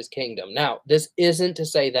inauguration of his kingdom. Now, this isn't to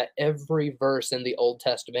say that every verse in the Old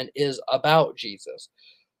Testament is about Jesus,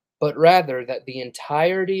 but rather that the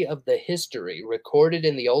entirety of the history recorded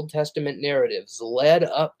in the Old Testament narratives led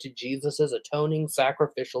up to Jesus' atoning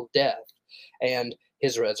sacrificial death and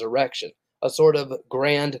his resurrection, a sort of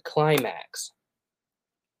grand climax.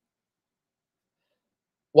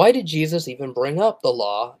 Why did Jesus even bring up the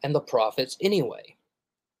law and the prophets anyway?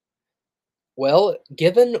 Well,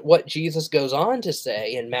 given what Jesus goes on to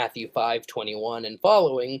say in Matthew 5:21 and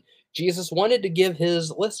following, Jesus wanted to give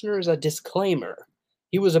his listeners a disclaimer.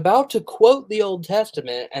 He was about to quote the Old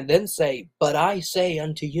Testament and then say, "But I say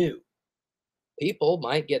unto you." People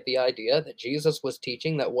might get the idea that Jesus was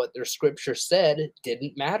teaching that what their scripture said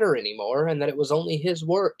didn't matter anymore and that it was only his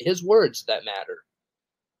words that matter.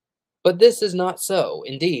 But this is not so.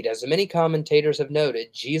 Indeed, as many commentators have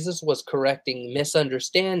noted, Jesus was correcting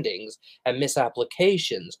misunderstandings and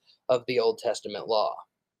misapplications of the Old Testament law.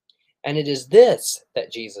 And it is this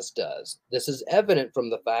that Jesus does. This is evident from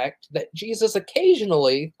the fact that Jesus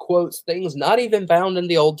occasionally quotes things not even found in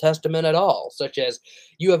the Old Testament at all, such as,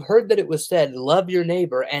 "You have heard that it was said, 'Love your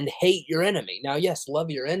neighbor and hate your enemy.'" Now, yes, love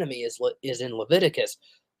your enemy is in Leviticus,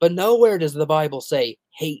 But nowhere does the Bible say,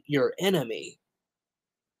 hate your enemy.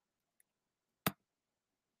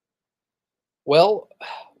 Well,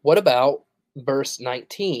 what about verse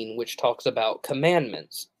 19, which talks about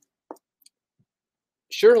commandments?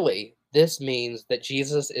 Surely this means that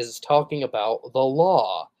Jesus is talking about the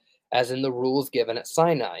law, as in the rules given at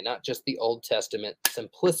Sinai, not just the Old Testament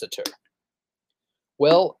simpliciter.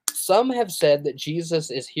 Well, some have said that Jesus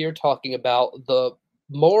is here talking about the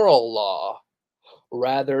moral law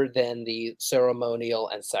rather than the ceremonial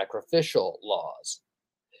and sacrificial laws.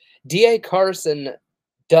 D.A. Carson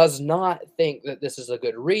does not think that this is a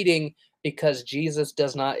good reading because Jesus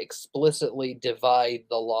does not explicitly divide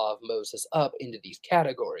the law of Moses up into these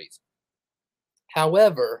categories.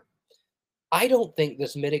 However, I don't think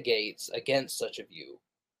this mitigates against such a view.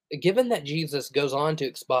 Given that Jesus goes on to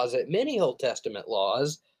exposit many Old Testament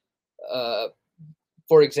laws, uh,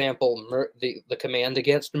 for example, the command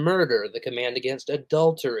against murder, the command against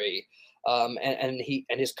adultery, and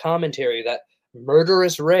his commentary that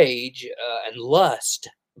murderous rage and lust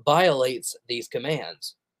violates these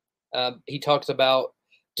commands. He talks about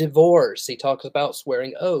divorce. He talks about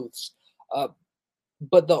swearing oaths. Uh,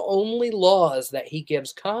 but the only laws that he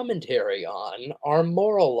gives commentary on are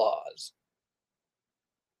moral laws.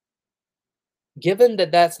 Given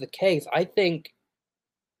that that's the case, I think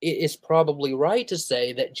it is probably right to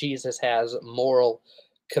say that Jesus has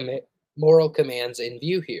commi- moral commands in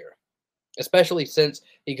view here, especially since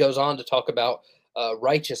he goes on to talk about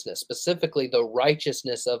righteousness, specifically the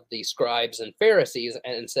righteousness of the scribes and Pharisees,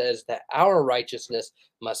 and says that our righteousness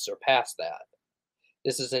must surpass that.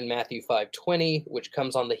 This is in Matthew 5:20, which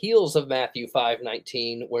comes on the heels of Matthew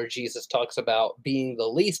 5:19, where Jesus talks about being the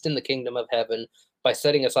least in the kingdom of heaven by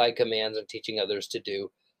setting aside commands and teaching others to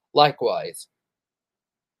do likewise.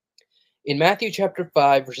 In Matthew chapter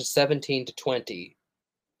 5, verses 17 to 20,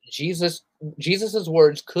 Jesus Jesus's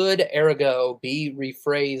words could ergo be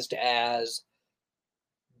rephrased as,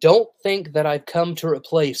 don't think that I've come to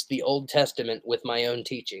replace the Old Testament with my own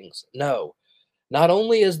teachings. No, not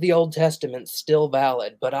only is the Old Testament still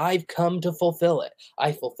valid, but I've come to fulfill it.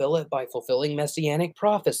 I fulfill it by fulfilling messianic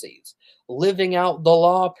prophecies, living out the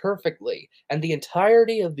law perfectly, and the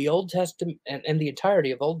entirety of the Old Testament and the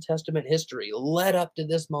entirety of Old Testament history led up to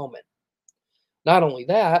this moment. Not only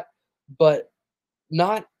that, but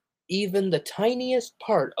not even the tiniest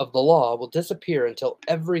part of the law will disappear until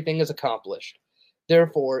everything is accomplished.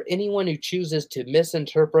 Therefore, anyone who chooses to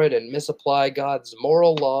misinterpret and misapply God's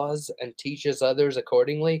moral laws and teaches others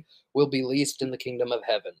accordingly will be least in the kingdom of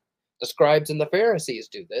heaven. The scribes and the Pharisees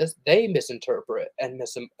do this. They misinterpret and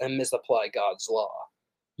misapply God's law.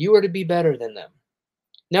 You are to be better than them.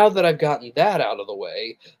 Now that I've gotten that out of the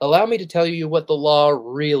way, allow me to tell you what the law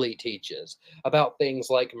really teaches about things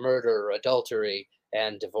like murder, adultery,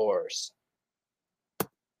 and divorce.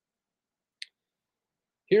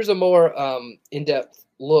 Here's a more in depth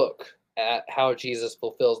look at how Jesus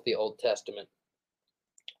fulfills the Old Testament.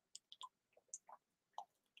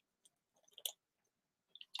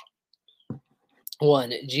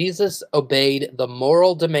 1. Jesus obeyed the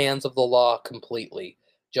moral demands of the law completely.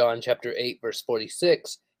 John chapter 8, verse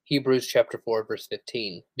 46. Hebrews chapter 4, verse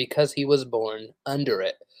 15. Because he was born under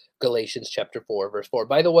it. Galatians chapter 4, verse 4.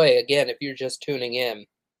 By the way, again, if you're just tuning in,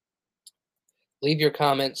 leave your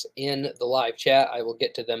comments in the live chat. I will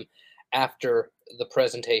get to them after the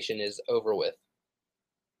presentation is over with.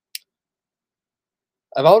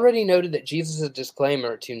 I've already noted that Jesus'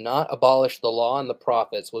 disclaimer to not abolish the law and the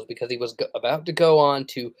prophets was because he was about to go on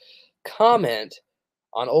to comment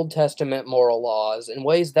on Old Testament moral laws in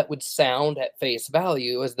ways that would sound at face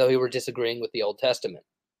value as though he were disagreeing with the Old Testament.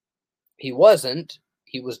 He wasn't.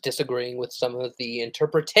 He was disagreeing with some of the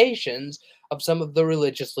interpretations of some of the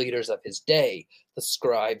religious leaders of his day, the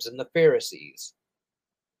scribes and the Pharisees.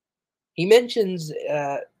 He mentions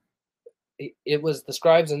it was the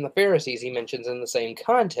scribes and the Pharisees he mentions in the same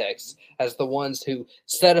context as the ones who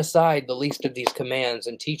set aside the least of these commands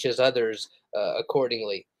and teaches others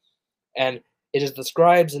accordingly. And it is the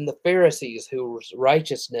scribes and the Pharisees whose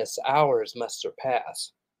righteousness ours must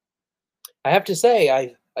surpass. I have to say,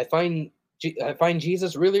 I find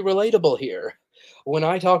Jesus really relatable here. When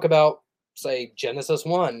I talk about, say, Genesis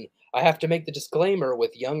 1, I have to make the disclaimer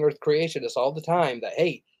with young earth creationists all the time that,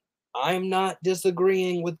 hey, I'm not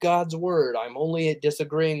disagreeing with God's word. I'm only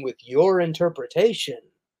disagreeing with your interpretation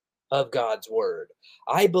of God's word.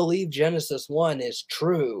 I believe Genesis 1 is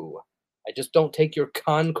true. I just don't take your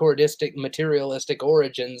concordistic, materialistic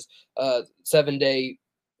origins, 7-day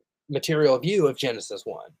material view of Genesis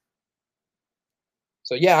 1.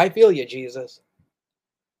 So, yeah, I feel you, Jesus.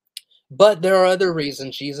 But there are other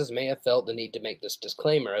reasons Jesus may have felt the need to make this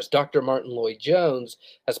disclaimer. As Dr. Martin Lloyd-Jones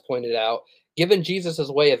has pointed out, given Jesus'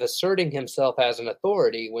 way of asserting himself as an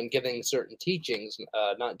authority when giving certain teachings,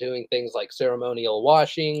 not doing things like ceremonial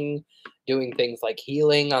washing, doing things like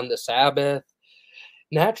healing on the Sabbath,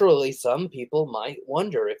 naturally some people might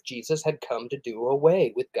wonder if Jesus had come to do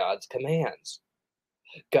away with God's commands.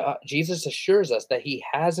 Jesus assures us that he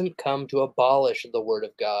hasn't come to abolish the Word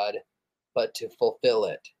of God, but to fulfill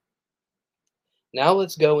it. Now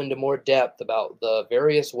let's go into more depth about the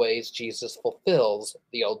various ways Jesus fulfills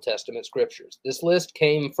the Old Testament scriptures. This list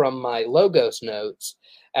came from my Logos notes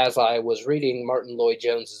as I was reading Martin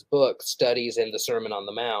Lloyd-Jones's book, Studies in the Sermon on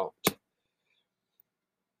the Mount.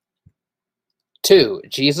 2.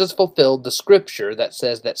 Jesus fulfilled the scripture that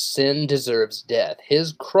says that sin deserves death.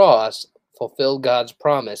 His cross fulfilled God's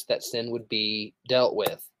promise that sin would be dealt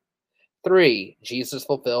with. 3. Jesus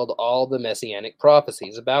fulfilled all the messianic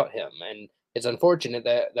prophecies about him. And it's unfortunate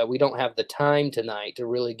that we don't have the time tonight to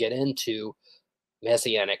really get into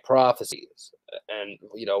messianic prophecies and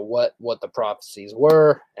what the prophecies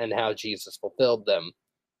were and how Jesus fulfilled them.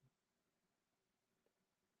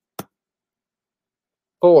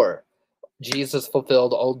 4. Jesus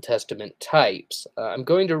fulfilled Old Testament types. I'm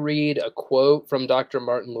going to read a quote from Dr.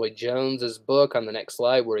 Martin Lloyd-Jones's book on the next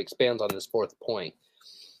slide where he expands on this fourth point.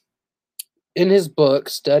 In his book,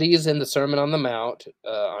 Studies in the Sermon on the Mount,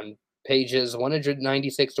 on pages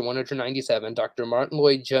 196 to 197, Dr. Martin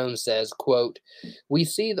Lloyd-Jones says, quote, "We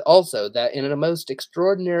see also that in a most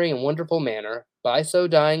extraordinary and wonderful manner, by so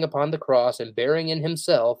dying upon the cross and bearing in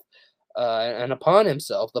himself and upon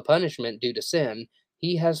himself the punishment due to sin,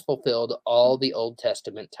 he has fulfilled all the Old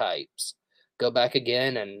Testament types." Go back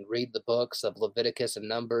again and read the books of Leviticus and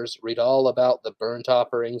Numbers. Read all about the burnt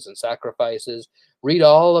offerings and sacrifices. Read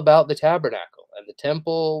all about the tabernacle and the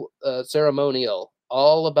temple ceremonial,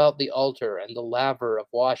 all about the altar and the laver of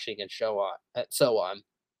washing and so on.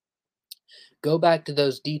 Go back to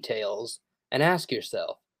those details and ask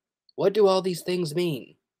yourself, what do all these things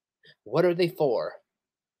mean? What are they for?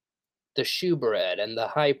 The shewbread and the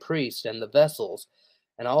high priest and the vessels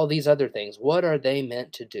and all these other things, what are they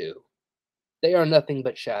meant to do? They are nothing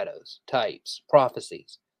but shadows, types,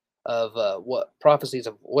 prophecies of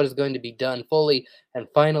what is going to be done fully and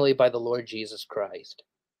finally by the Lord Jesus Christ.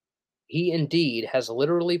 He indeed has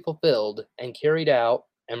literally fulfilled and carried out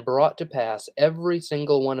and brought to pass every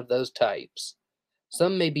single one of those types.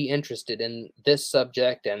 Some may be interested in this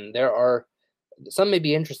subject, and there are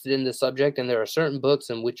certain books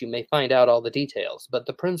in which you may find out all the details. But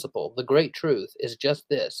the principle, the great truth, is just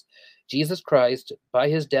this: Jesus Christ, by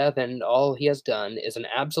his death and all he has done, is an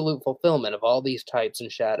absolute fulfillment of all these types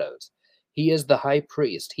and shadows. He is the high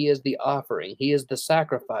priest, he is the offering, he is the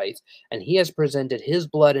sacrifice, and he has presented his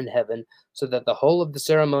blood in heaven so that the whole of the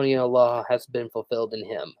ceremonial law has been fulfilled in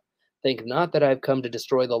him. Think not that I have come to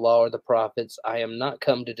destroy the law or the prophets. I am not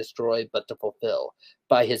come to destroy, but to fulfill.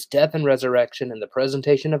 By his death and resurrection and the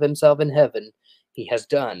presentation of himself in heaven, he has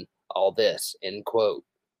done all this. End quote.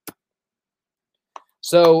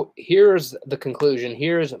 So here's the conclusion.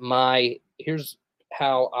 Here's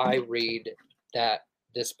how I read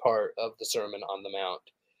this part of the Sermon on the Mount.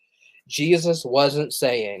 Jesus wasn't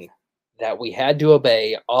saying that we had to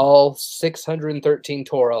obey all 613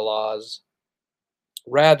 Torah laws.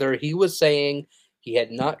 Rather, he was saying he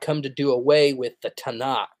had not come to do away with the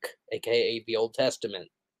Tanakh, aka the Old Testament.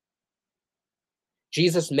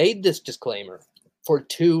 Jesus made this disclaimer for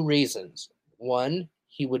two reasons. One,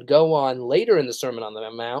 he would go on later in the Sermon on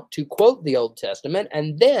the Mount to quote the Old Testament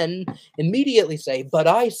and then immediately say, "But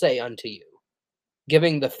I say unto you,"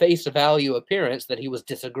 giving the face value appearance that he was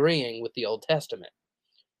disagreeing with the Old Testament.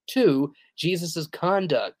 Two, Jesus'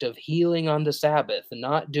 conduct of healing on the Sabbath,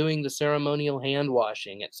 not doing the ceremonial hand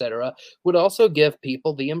washing, etc., would also give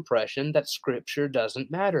people the impression that Scripture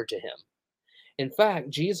doesn't matter to him. In fact,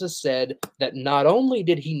 Jesus said that not only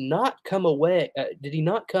did he not come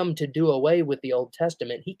to do away with the Old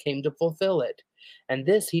Testament, he came to fulfill it. And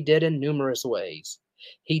this he did in numerous ways.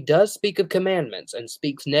 He does speak of commandments and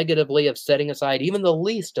speaks negatively of setting aside even the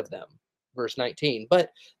least of them. Verse 19.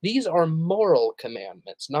 But these are moral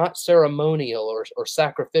commandments, not ceremonial or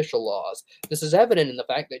sacrificial laws. This is evident in the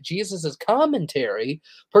fact that Jesus' commentary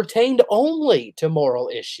pertained only to moral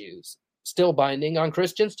issues, still binding on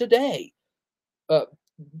Christians today.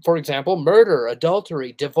 For example, murder,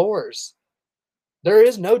 adultery, divorce. There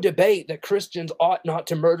is no debate that Christians ought not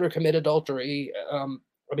to murder, commit adultery.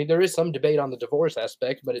 There is some debate on the divorce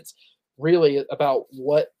aspect, but it's really about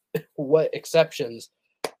what exceptions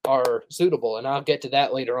are suitable, and I'll get to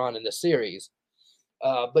that later on in the series.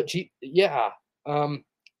 It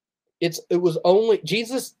was only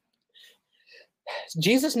Jesus.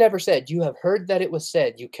 Jesus never said, "You have heard that it was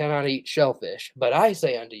said, you cannot eat shellfish, but I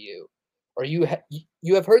say unto you," or you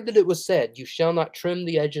have heard that it was said, "You shall not trim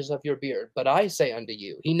the edges of your beard, but I say unto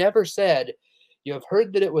you." He never said, "You have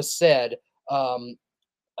heard that it was said, um,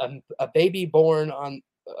 a baby born on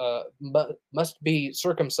must be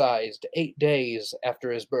circumcised 8 days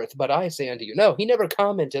after his birth, but I say unto you." No, he never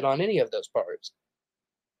commented on any of those parts.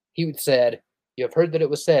 He would said, "You have heard that it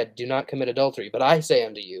was said, do not commit adultery, but I say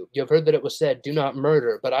unto you. You have heard that it was said, do not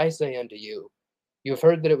murder, but I say unto you. You have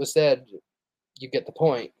heard that it was said," you get the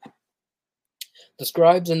point. The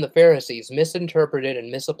scribes and the Pharisees misinterpreted and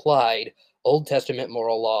misapplied Old Testament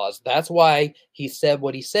moral laws. That's why he said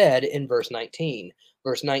what he said in verse 19.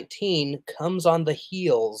 Verse 19 comes on the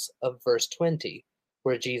heels of verse 20,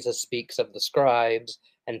 where Jesus speaks of the scribes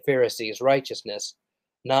and Pharisees' righteousness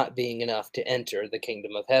not being enough to enter the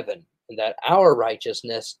kingdom of heaven, and that our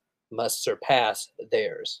righteousness must surpass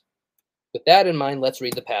theirs. With that in mind, let's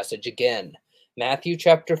read the passage again. Matthew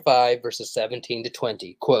chapter 5, verses 17 to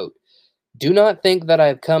 20. Quote, "Do not think that I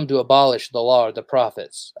have come to abolish the law or the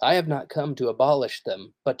prophets. I have not come to abolish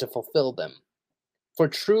them, but to fulfill them. For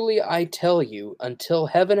truly I tell you, until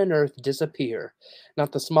heaven and earth disappear,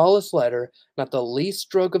 not the smallest letter, not the least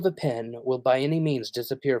stroke of a pen will by any means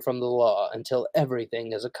disappear from the law until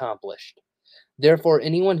everything is accomplished. Therefore,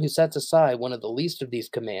 anyone who sets aside one of the least of these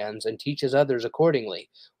commands and teaches others accordingly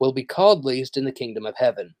will be called least in the kingdom of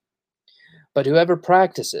heaven. But whoever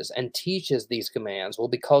practices and teaches these commands will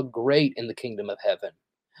be called great in the kingdom of heaven.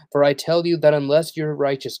 For I tell you that unless your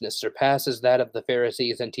righteousness surpasses that of the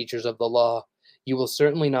Pharisees and teachers of the law, you will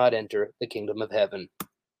certainly not enter the kingdom of heaven."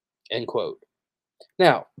 End quote.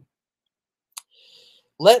 Now,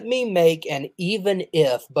 let me make an even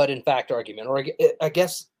if, but in fact argument. Or I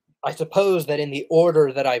guess, I suppose that in the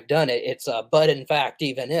order that I've done it, it's a but in fact,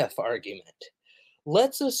 even if argument.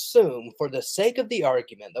 Let's assume, for the sake of the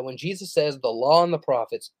argument, that when Jesus says the law and the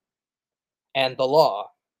prophets and the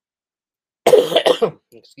law,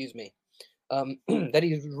 excuse me, that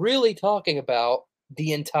he's really talking about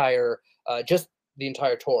the entire, just the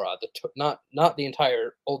entire Torah, not the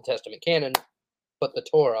entire Old Testament canon, but the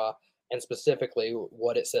Torah, and specifically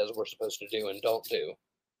what it says we're supposed to do and don't do.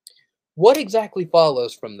 What exactly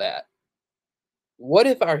follows from that? What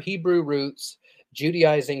if our Hebrew roots,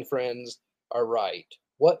 Judaizing friends are right?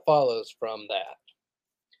 What follows from that?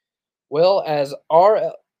 Well, as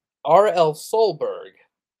R.L. Solberg,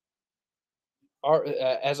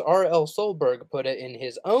 as R.L. Solberg put it in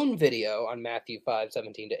his own video on Matthew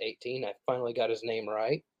 5:17 to 18, I finally got his name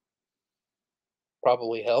right.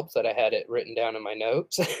 Probably helps that I had it written down in my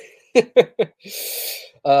notes.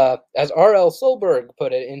 As R.L. Solberg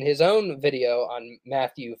put it in his own video on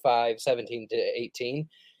Matthew 5:17 to 18,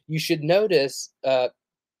 you should notice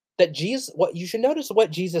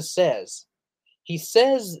what Jesus says. He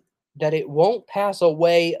says that it won't pass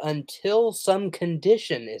away until some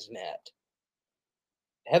condition is met.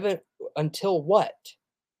 Heaven until what?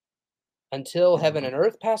 Until heaven and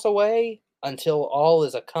earth pass away? Until all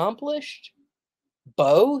is accomplished?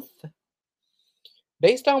 Both?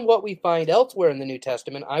 Based on what we find elsewhere in the New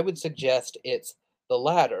Testament, I would suggest it's the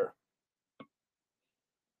latter.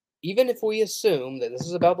 Even if we assume that this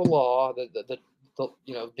is about the law,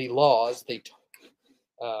 the laws, the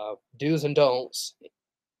do's and don'ts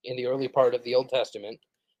in the early part of the Old Testament,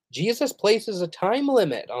 Jesus places a time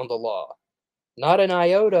limit on the law. Not an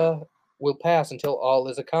iota will pass until all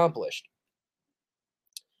is accomplished.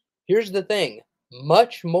 Here's the thing,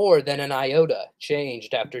 much more than an iota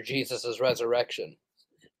changed after Jesus' resurrection.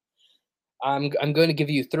 I'm going to give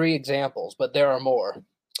you 3 examples, but there are more.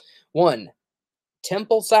 1.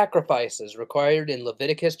 Temple sacrifices required in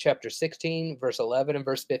Leviticus chapter 16, verse 11 and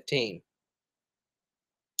verse 15.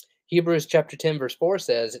 Hebrews chapter 10, verse 4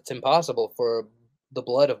 says it's impossible for the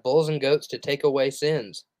blood of bulls and goats to take away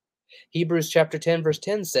sins. Hebrews chapter 10, verse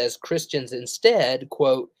 10 says Christians instead,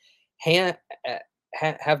 quote,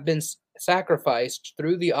 have been sacrificed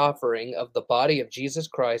through the offering of the body of Jesus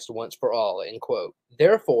Christ once for all, end quote.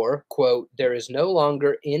 Therefore, quote, there is no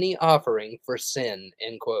longer any offering for sin,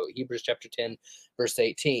 end quote. Hebrews chapter 10, verse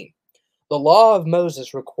 18. The law of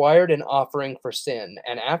Moses required an offering for sin,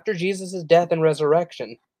 and after Jesus' death and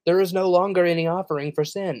resurrection, there is no longer any offering for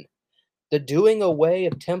sin. The doing away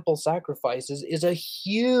of temple sacrifices is a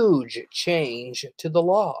huge change to the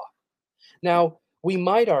law. Now, we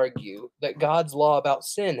might argue that God's law about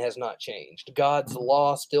sin has not changed. God's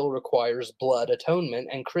law still requires blood atonement,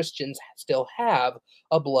 and Christians still have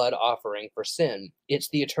a blood offering for sin. It's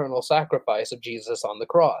the eternal sacrifice of Jesus on the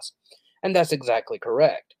cross. And that's exactly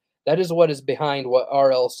correct. That is what is behind what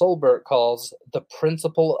R.L. Solberg calls the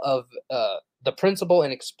principle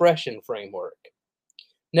and expression framework.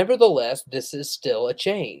 Nevertheless, this is still a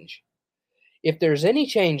change. If there's any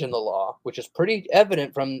change in the law, which is pretty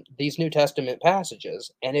evident from these New Testament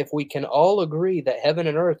passages, and if we can all agree that heaven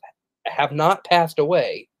and earth have not passed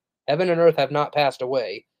away, heaven and earth have not passed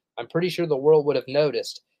away, I'm pretty sure the world would have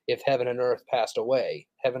noticed if heaven and earth passed away.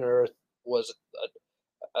 Heaven and earth was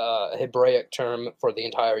a Hebraic term for the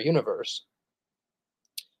entire universe.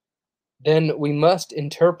 Then we must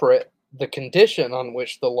interpret the condition on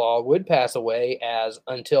which the law would pass away as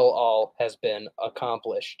until all has been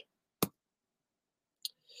accomplished.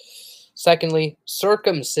 Secondly,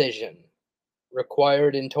 circumcision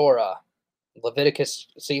required in Torah.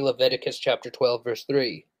 See Leviticus chapter 12, verse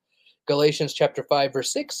 3. Galatians chapter 5,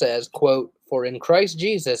 verse 6 says, quote, "For in Christ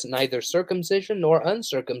Jesus neither circumcision nor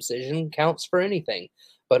uncircumcision counts for anything,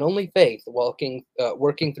 but only faith working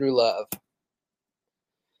through love."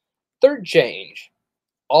 Third change,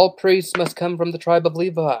 all priests must come from the tribe of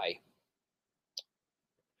Levi.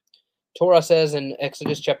 Torah says in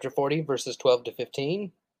Exodus chapter 40, verses 12 to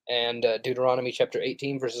 15, and Deuteronomy chapter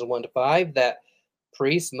 18, verses 1 to 5, that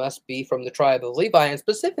priests must be from the tribe of Levi, and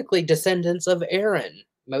specifically descendants of Aaron,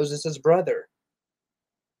 Moses' brother.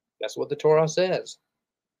 That's what the Torah says.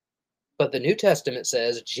 But the New Testament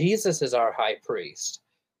says Jesus is our high priest.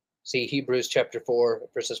 See Hebrews chapter 4,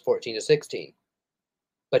 verses 14 to 16.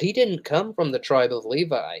 But he didn't come from the tribe of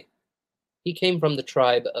Levi. He came from the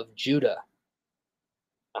tribe of Judah.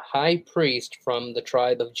 A high priest from the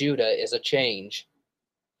tribe of Judah is a change.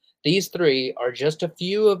 These three are just a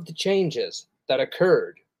few of the changes that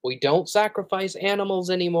occurred. We don't sacrifice animals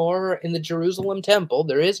anymore in the Jerusalem temple.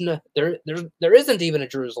 There isn't even a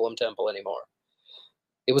Jerusalem temple anymore.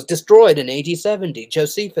 It was destroyed in AD 70.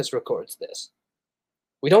 Josephus records this.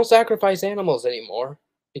 We don't sacrifice animals anymore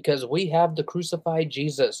because we have the crucified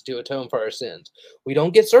Jesus to atone for our sins. We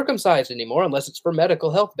don't get circumcised anymore unless it's for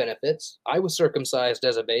medical health benefits. I was circumcised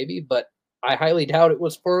as a baby, but I highly doubt it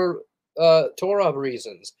was for Torah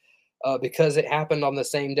reasons. Because it happened on the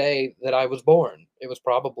same day that I was born. It was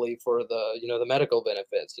probably for the medical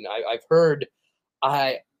benefits. I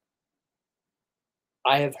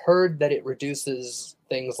have heard that it reduces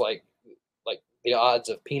things like the odds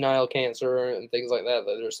of penile cancer and things like that.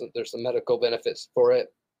 There's some medical benefits for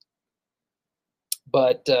it.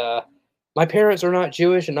 But my parents are not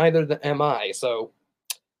Jewish, and neither am I. So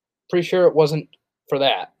pretty sure it wasn't for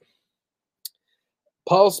that.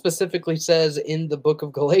 Paul specifically says in the book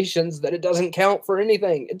of Galatians that it doesn't count for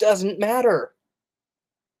anything. It doesn't matter.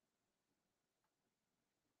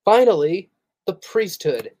 Finally, the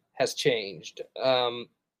priesthood has changed.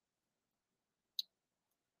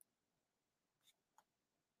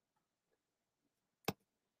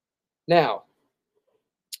 Now,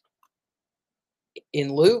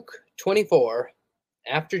 in Luke 24,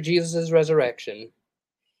 after Jesus' resurrection,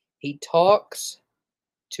 he talks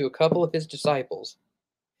to a couple of his disciples.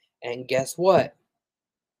 And guess what?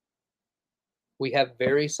 We have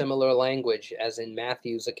very similar language as in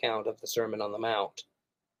Matthew's account of the Sermon on the Mount.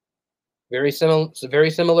 Very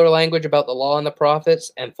similar language about the law and the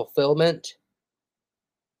prophets and fulfillment.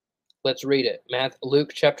 Let's read it.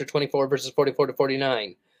 Luke chapter 24, verses 44 to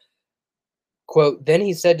 49. Quote, "Then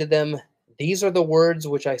he said to them, 'These are the words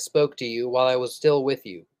which I spoke to you while I was still with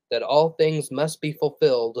you, that all things must be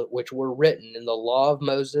fulfilled which were written in the law of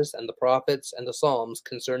Moses and the prophets and the Psalms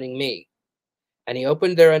concerning me.' And he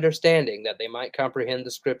opened their understanding that they might comprehend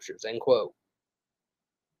the scriptures." End quote.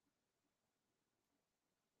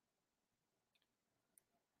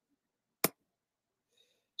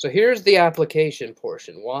 So here's the application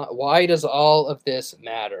portion. Why does all of this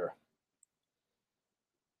matter?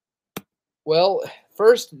 Well,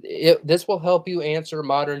 first, this will help you answer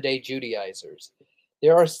modern day Judaizers.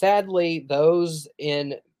 There are sadly those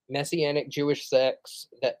in Messianic Jewish sects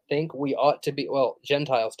that think we ought to be, well,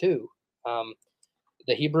 Gentiles too.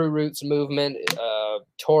 The Hebrew roots movement,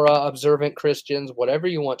 Torah observant Christians, whatever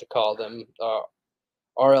you want to call them.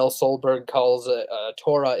 R.L. Solberg calls it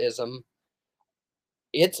Torahism.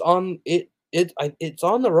 It's on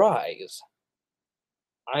the rise.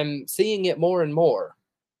 I'm seeing it more and more.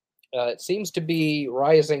 It seems to be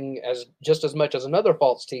rising as just as much as another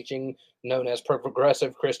false teaching known as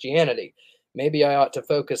progressive Christianity. Maybe I ought to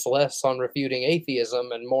focus less on refuting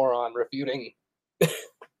atheism and more on refuting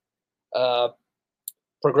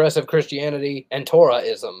progressive Christianity and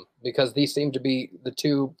Torahism, because these seem to be the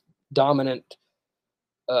two dominant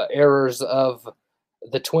errors of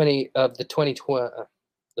the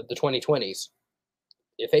 2020s.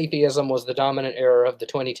 If atheism was the dominant error of the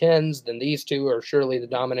 2010s, then these two are surely the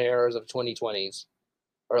dominant errors of 2020s,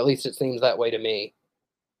 or at least it seems that way to me.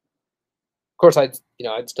 Of course, I'd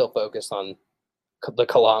still focus on the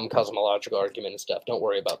Kalam cosmological argument and stuff. Don't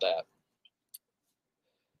worry about that.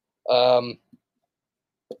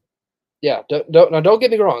 Yeah, don't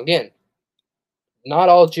get me wrong. Again, not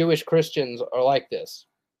all Jewish Christians are like this.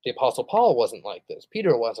 The Apostle Paul wasn't like this.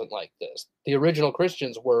 Peter wasn't like this. The original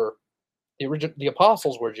Christians were the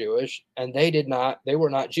apostles were Jewish, and they were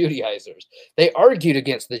not Judaizers. They argued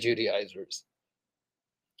against the Judaizers.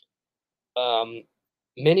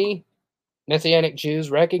 Many Messianic Jews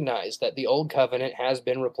recognize that the old covenant has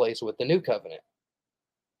been replaced with the new covenant.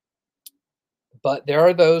 But there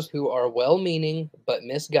are those who are well-meaning but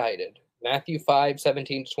misguided. Matthew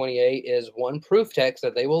 5:17-28 is one proof text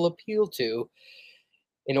that they will appeal to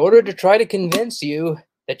in order to try to convince you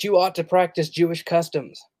that you ought to practice Jewish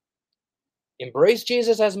customs. Embrace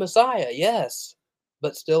Jesus as Messiah, yes,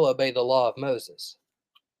 but still obey the law of Moses.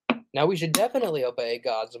 Now, we should definitely obey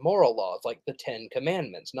God's moral laws, like the 10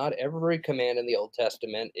 Commandments. Not every command in the Old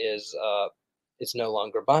Testament is no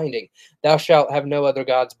longer binding. Thou shalt have no other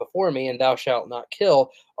gods before me, and thou shalt not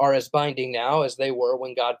kill are as binding now as they were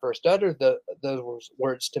when God first uttered those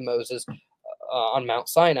words to Moses on Mount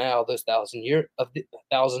Sinai all those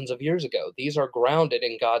thousands of years ago. These are grounded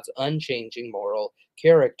in God's unchanging moral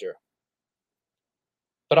character.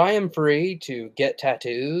 But I am free to get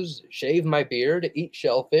tattoos, shave my beard, eat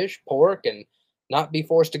shellfish, pork, and not be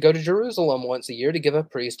forced to go to Jerusalem once a year to give a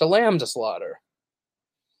priest a lamb to slaughter.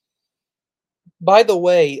 By the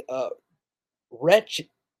way, Wretched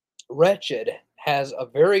has a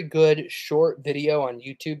very good short video on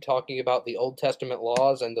YouTube talking about the Old Testament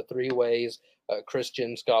laws and the 3 ways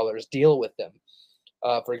Christian scholars deal with them.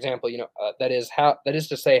 For example, that is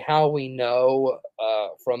to say how we know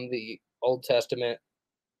from the Old Testament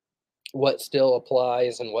what still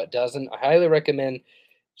applies and what doesn't. I highly recommend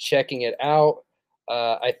checking it out.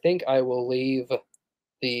 I think I will leave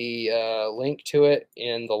the link to it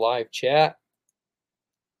in the live chat.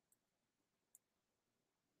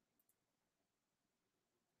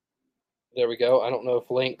 There we go. I don't know if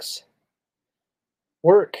links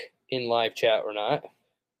work in live chat or not.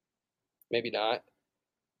 Maybe not.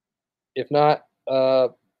 If not, I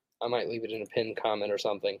might leave it in a pinned comment or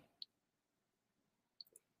something.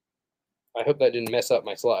 I hope that didn't mess up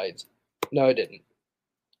my slides. No, it didn't.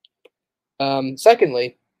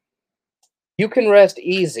 Secondly, you can rest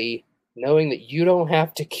easy knowing that you don't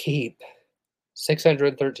have to keep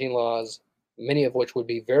 613 laws, many of which would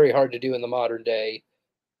be very hard to do in the modern day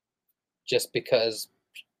just because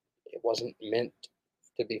it wasn't meant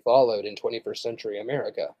to be followed in 21st century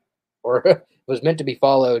America, or it was meant to be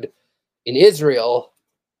followed in Israel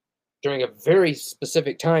during a very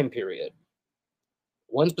specific time period,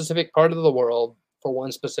 one specific part of the world for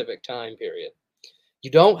one specific time period.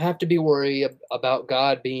 You don't have to be worried about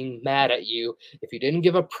God being mad at you if you didn't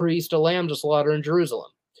give a priest a lamb to slaughter in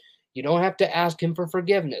Jerusalem. You don't have to ask him for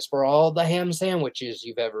forgiveness for all the ham sandwiches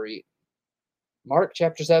you've ever eaten. Mark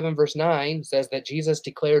chapter 7, verse 9 says that Jesus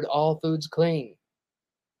declared all foods clean.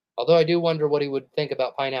 Although I do wonder what he would think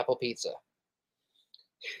about pineapple pizza.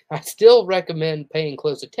 I still recommend paying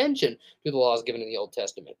close attention to the laws given in the Old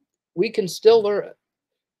Testament. We can still learn.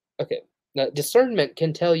 Okay, now discernment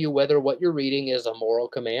can tell you whether what you're reading is a moral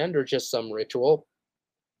command or just some ritual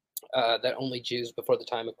that only Jews before the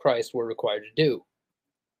time of Christ were required to do.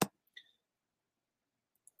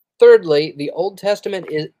 Thirdly, the Old Testament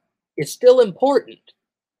is still important.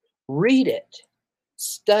 Read it,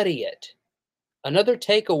 study it. Another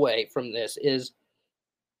takeaway from this is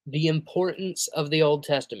the importance of the Old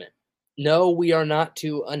Testament. No, we are not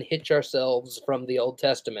to unhitch ourselves from the Old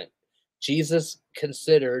Testament. Jesus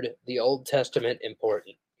considered the Old Testament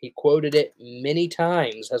important. He quoted it many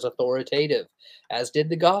times as authoritative, as did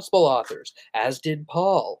the gospel authors, as did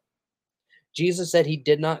Paul. Jesus said he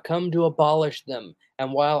did not come to abolish them.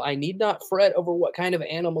 And while I need not fret over what kind of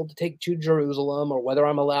animal to take to Jerusalem or whether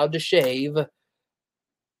I'm allowed to shave,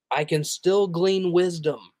 I can still glean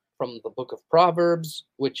wisdom from the book of Proverbs,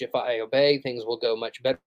 which if I obey, things will go much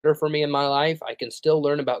better for me in my life. I can still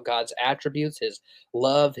learn about God's attributes, his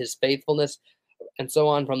love, his faithfulness, and so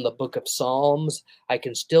on from the book of Psalms. I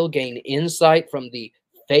can still gain insight from the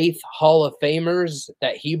faith hall of famers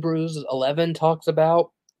that Hebrews 11 talks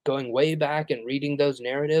about. Going way back and reading those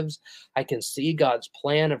narratives, I can see God's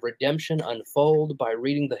plan of redemption unfold by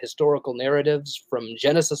reading the historical narratives from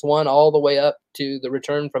Genesis 1 all the way up to the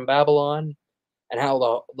return from Babylon, and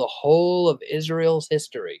how the whole of Israel's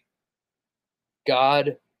history,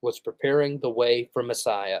 God was preparing the way for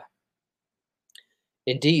Messiah.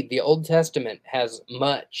 Indeed, the Old Testament has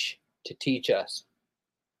much to teach us.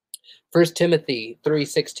 1 Timothy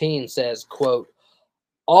 3:16 says, quote,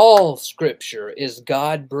 all scripture is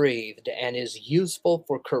God-breathed and is useful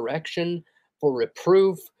for correction, for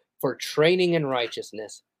reproof, for training in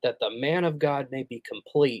righteousness, that the man of God may be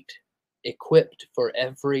complete, equipped for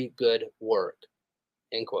every good work.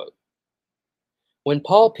 End quote. When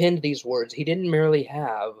Paul penned these words, he didn't merely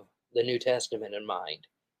have the New Testament in mind,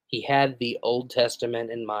 he had the Old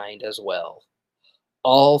Testament in mind as well.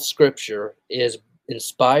 All scripture is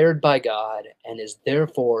inspired by God and is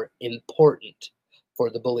therefore important for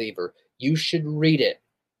the believer. You should read it,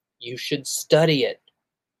 you should study it.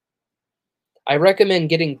 I recommend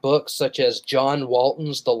getting books such as John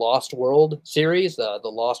Walton's The Lost World series, The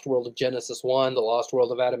Lost World of Genesis 1, The Lost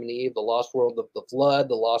World of Adam and Eve, The Lost World of the Flood,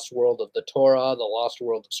 The Lost World of the Torah, The Lost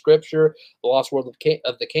World of Scripture, The Lost World of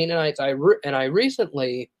the Canaanites. I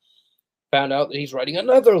recently found out that he's writing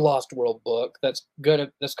another Lost World book that's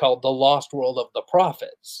called The Lost World of the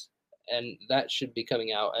Prophets, and that should be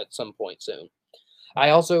coming out at some point soon.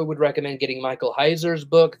 I also would recommend getting Michael Heiser's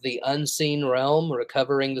book, The Unseen Realm,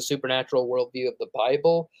 Recovering the Supernatural Worldview of the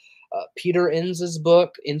Bible. Peter Enns's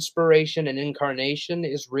book, Inspiration and Incarnation,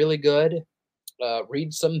 is really good.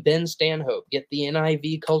 Read some Ben Stanhope. Get the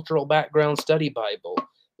NIV Cultural Background Study Bible.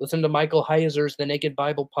 Listen to Michael Heiser's The Naked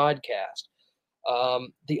Bible podcast.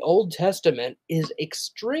 The Old Testament is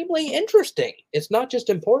extremely interesting. It's not just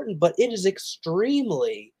important, but it is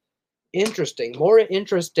extremely interesting. More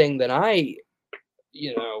interesting than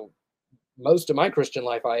most of my Christian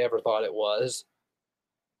life I ever thought it was,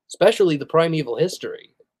 especially the primeval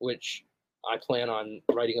history, which I plan on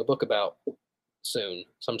writing a book about soon,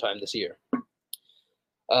 sometime this year.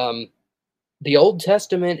 The Old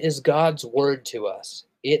Testament is God's word to us.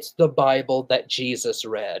 It's the Bible that Jesus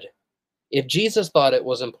read. If Jesus thought it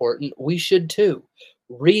was important, we should too.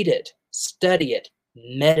 Read it, study it,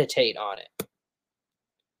 meditate on it.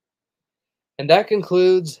 And that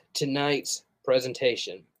concludes tonight's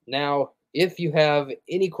presentation. Now, if you have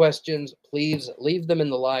any questions, please leave them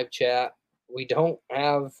in the live chat. We don't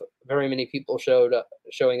have very many people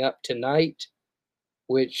showing up tonight,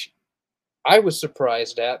 which I was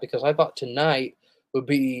surprised at, because I thought tonight would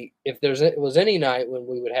be, if it was any night when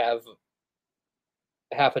we would have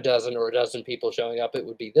half a dozen or a dozen people showing up, it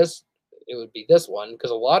would be this one,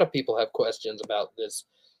 because a lot of people have questions about this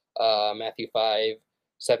Matthew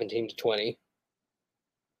 5:17-20.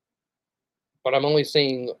 But I'm only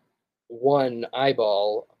seeing one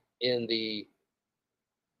eyeball in the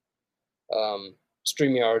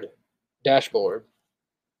StreamYard dashboard.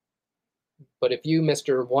 But if you,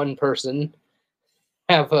 Mr. One Person,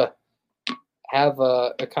 have a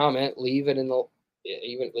comment, leave it in the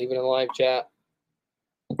live chat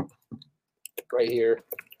right here,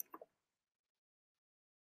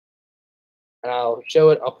 and I'll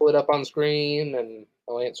show it. I'll pull it up on screen and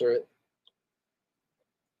I'll answer it.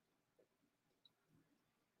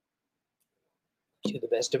 To the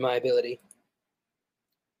best of my ability.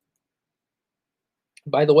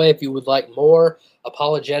 By the way, if you would like more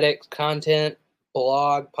apologetics content,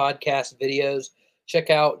 blog, podcast, videos, check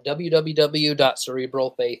out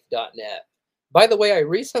www.cerebralfaith.net. By the way, I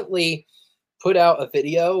recently put out a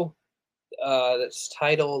video that's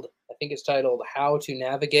titled, I think it's titled, How to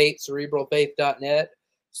Navigate cerebralfaith.net.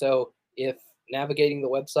 So if navigating the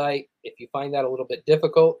website, if you find that a little bit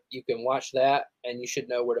difficult, you can watch that, and you should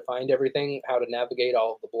know where to find everything, how to navigate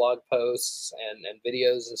all of the blog posts and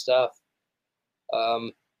videos and stuff.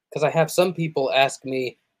 Because I have some people ask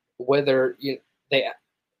me whether they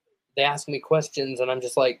ask me questions, and I'm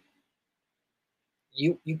just like,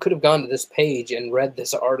 you could have gone to this page and read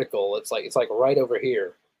this article. It's like right over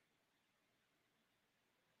here.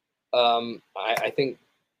 I think,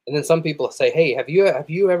 and then some people say, hey, have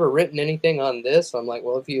you ever written anything on this? I'm like,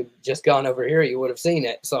 well, if you'd just gone over here, you would have seen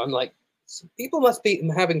it. So I'm like, people must be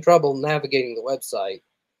having trouble navigating the website.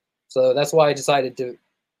 So that's why I decided to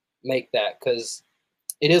make that, because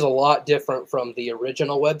it is a lot different from the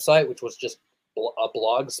original website, which was just a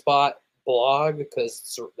blogspot blog,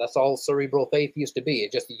 because that's all Cerebral Faith used to be.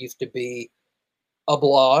 It just used to be a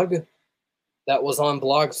blog that was on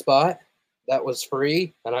Blogspot that was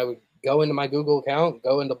free, and I would go into my Google account,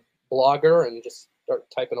 go into Blogger, and just start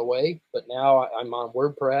typing away. But now I'm on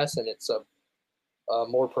WordPress, and it's a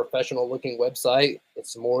more professional looking website.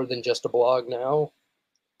 It's more than just a blog now.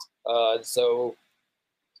 So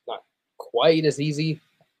it's not quite as easy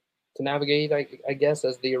to navigate, I guess,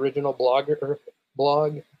 as the original blog.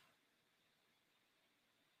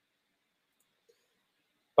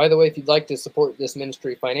 By the way, if you'd like to support this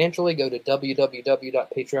ministry financially, go to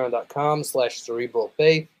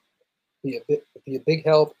www.patreon.com/cerebralfaith. Be a big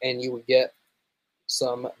help, and you would get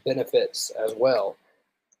some benefits as well.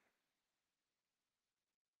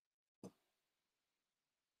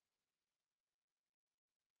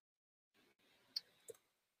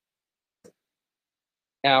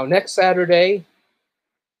 Now, next Saturday,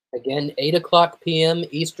 again, 8 o'clock p.m.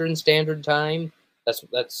 Eastern Standard Time.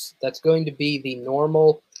 That's going to be the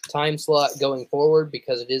normal time slot going forward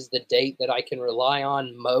because it is the date that I can rely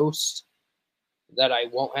on most. That I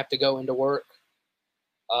won't have to go into work.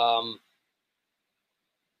 Um,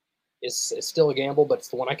 it's still a gamble, but it's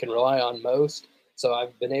the one I can rely on most. So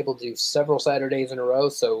I've been able to do several Saturdays in a row.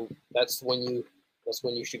 So that's when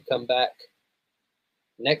you should come back.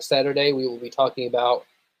 Next Saturday, we will be talking about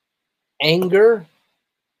anger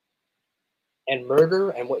and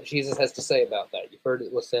murder and what Jesus has to say about that. You've heard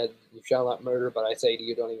it was said, "You shall not murder," but I say to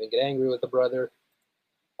you, don't even get angry with a brother.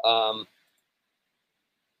 Um,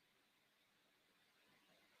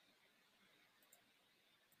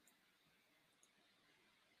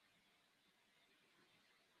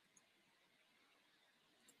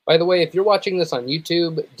 by the way, if you're watching this on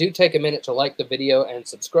YouTube, do take a minute to like the video and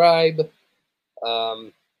subscribe.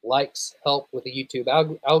 Um, Likes help with the YouTube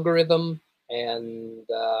algorithm, and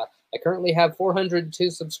I currently have 402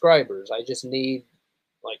 subscribers. I just need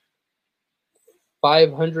like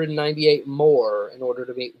 598 more in order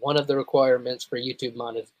to meet one of the requirements for YouTube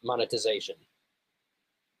monetization.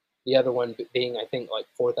 The other one being, I think, like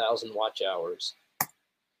 4,000 watch hours.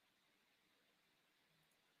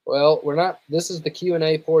 Well, we're not. This is the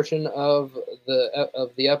Q&A portion of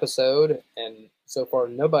the episode, and so far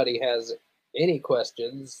nobody has any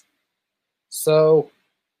questions. So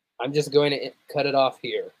I'm just going to cut it off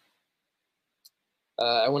here.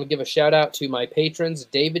 I want to give a shout out to my patrons: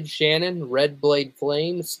 David Shannon, Red Blade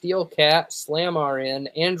Flame, Steel Cat, Slam RN,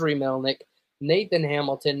 Andrew Melnick, Nathan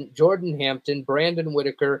Hamilton, Jordan Hampton, Brandon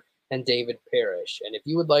Whitaker, and David Parrish. And if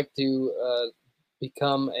you would like to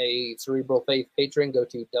become a Cerebral Faith patron, go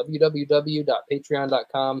to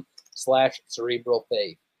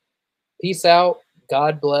www.patreon.com/cerebralfaith. Peace out,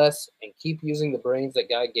 God bless, and keep using the brains that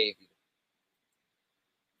God gave you.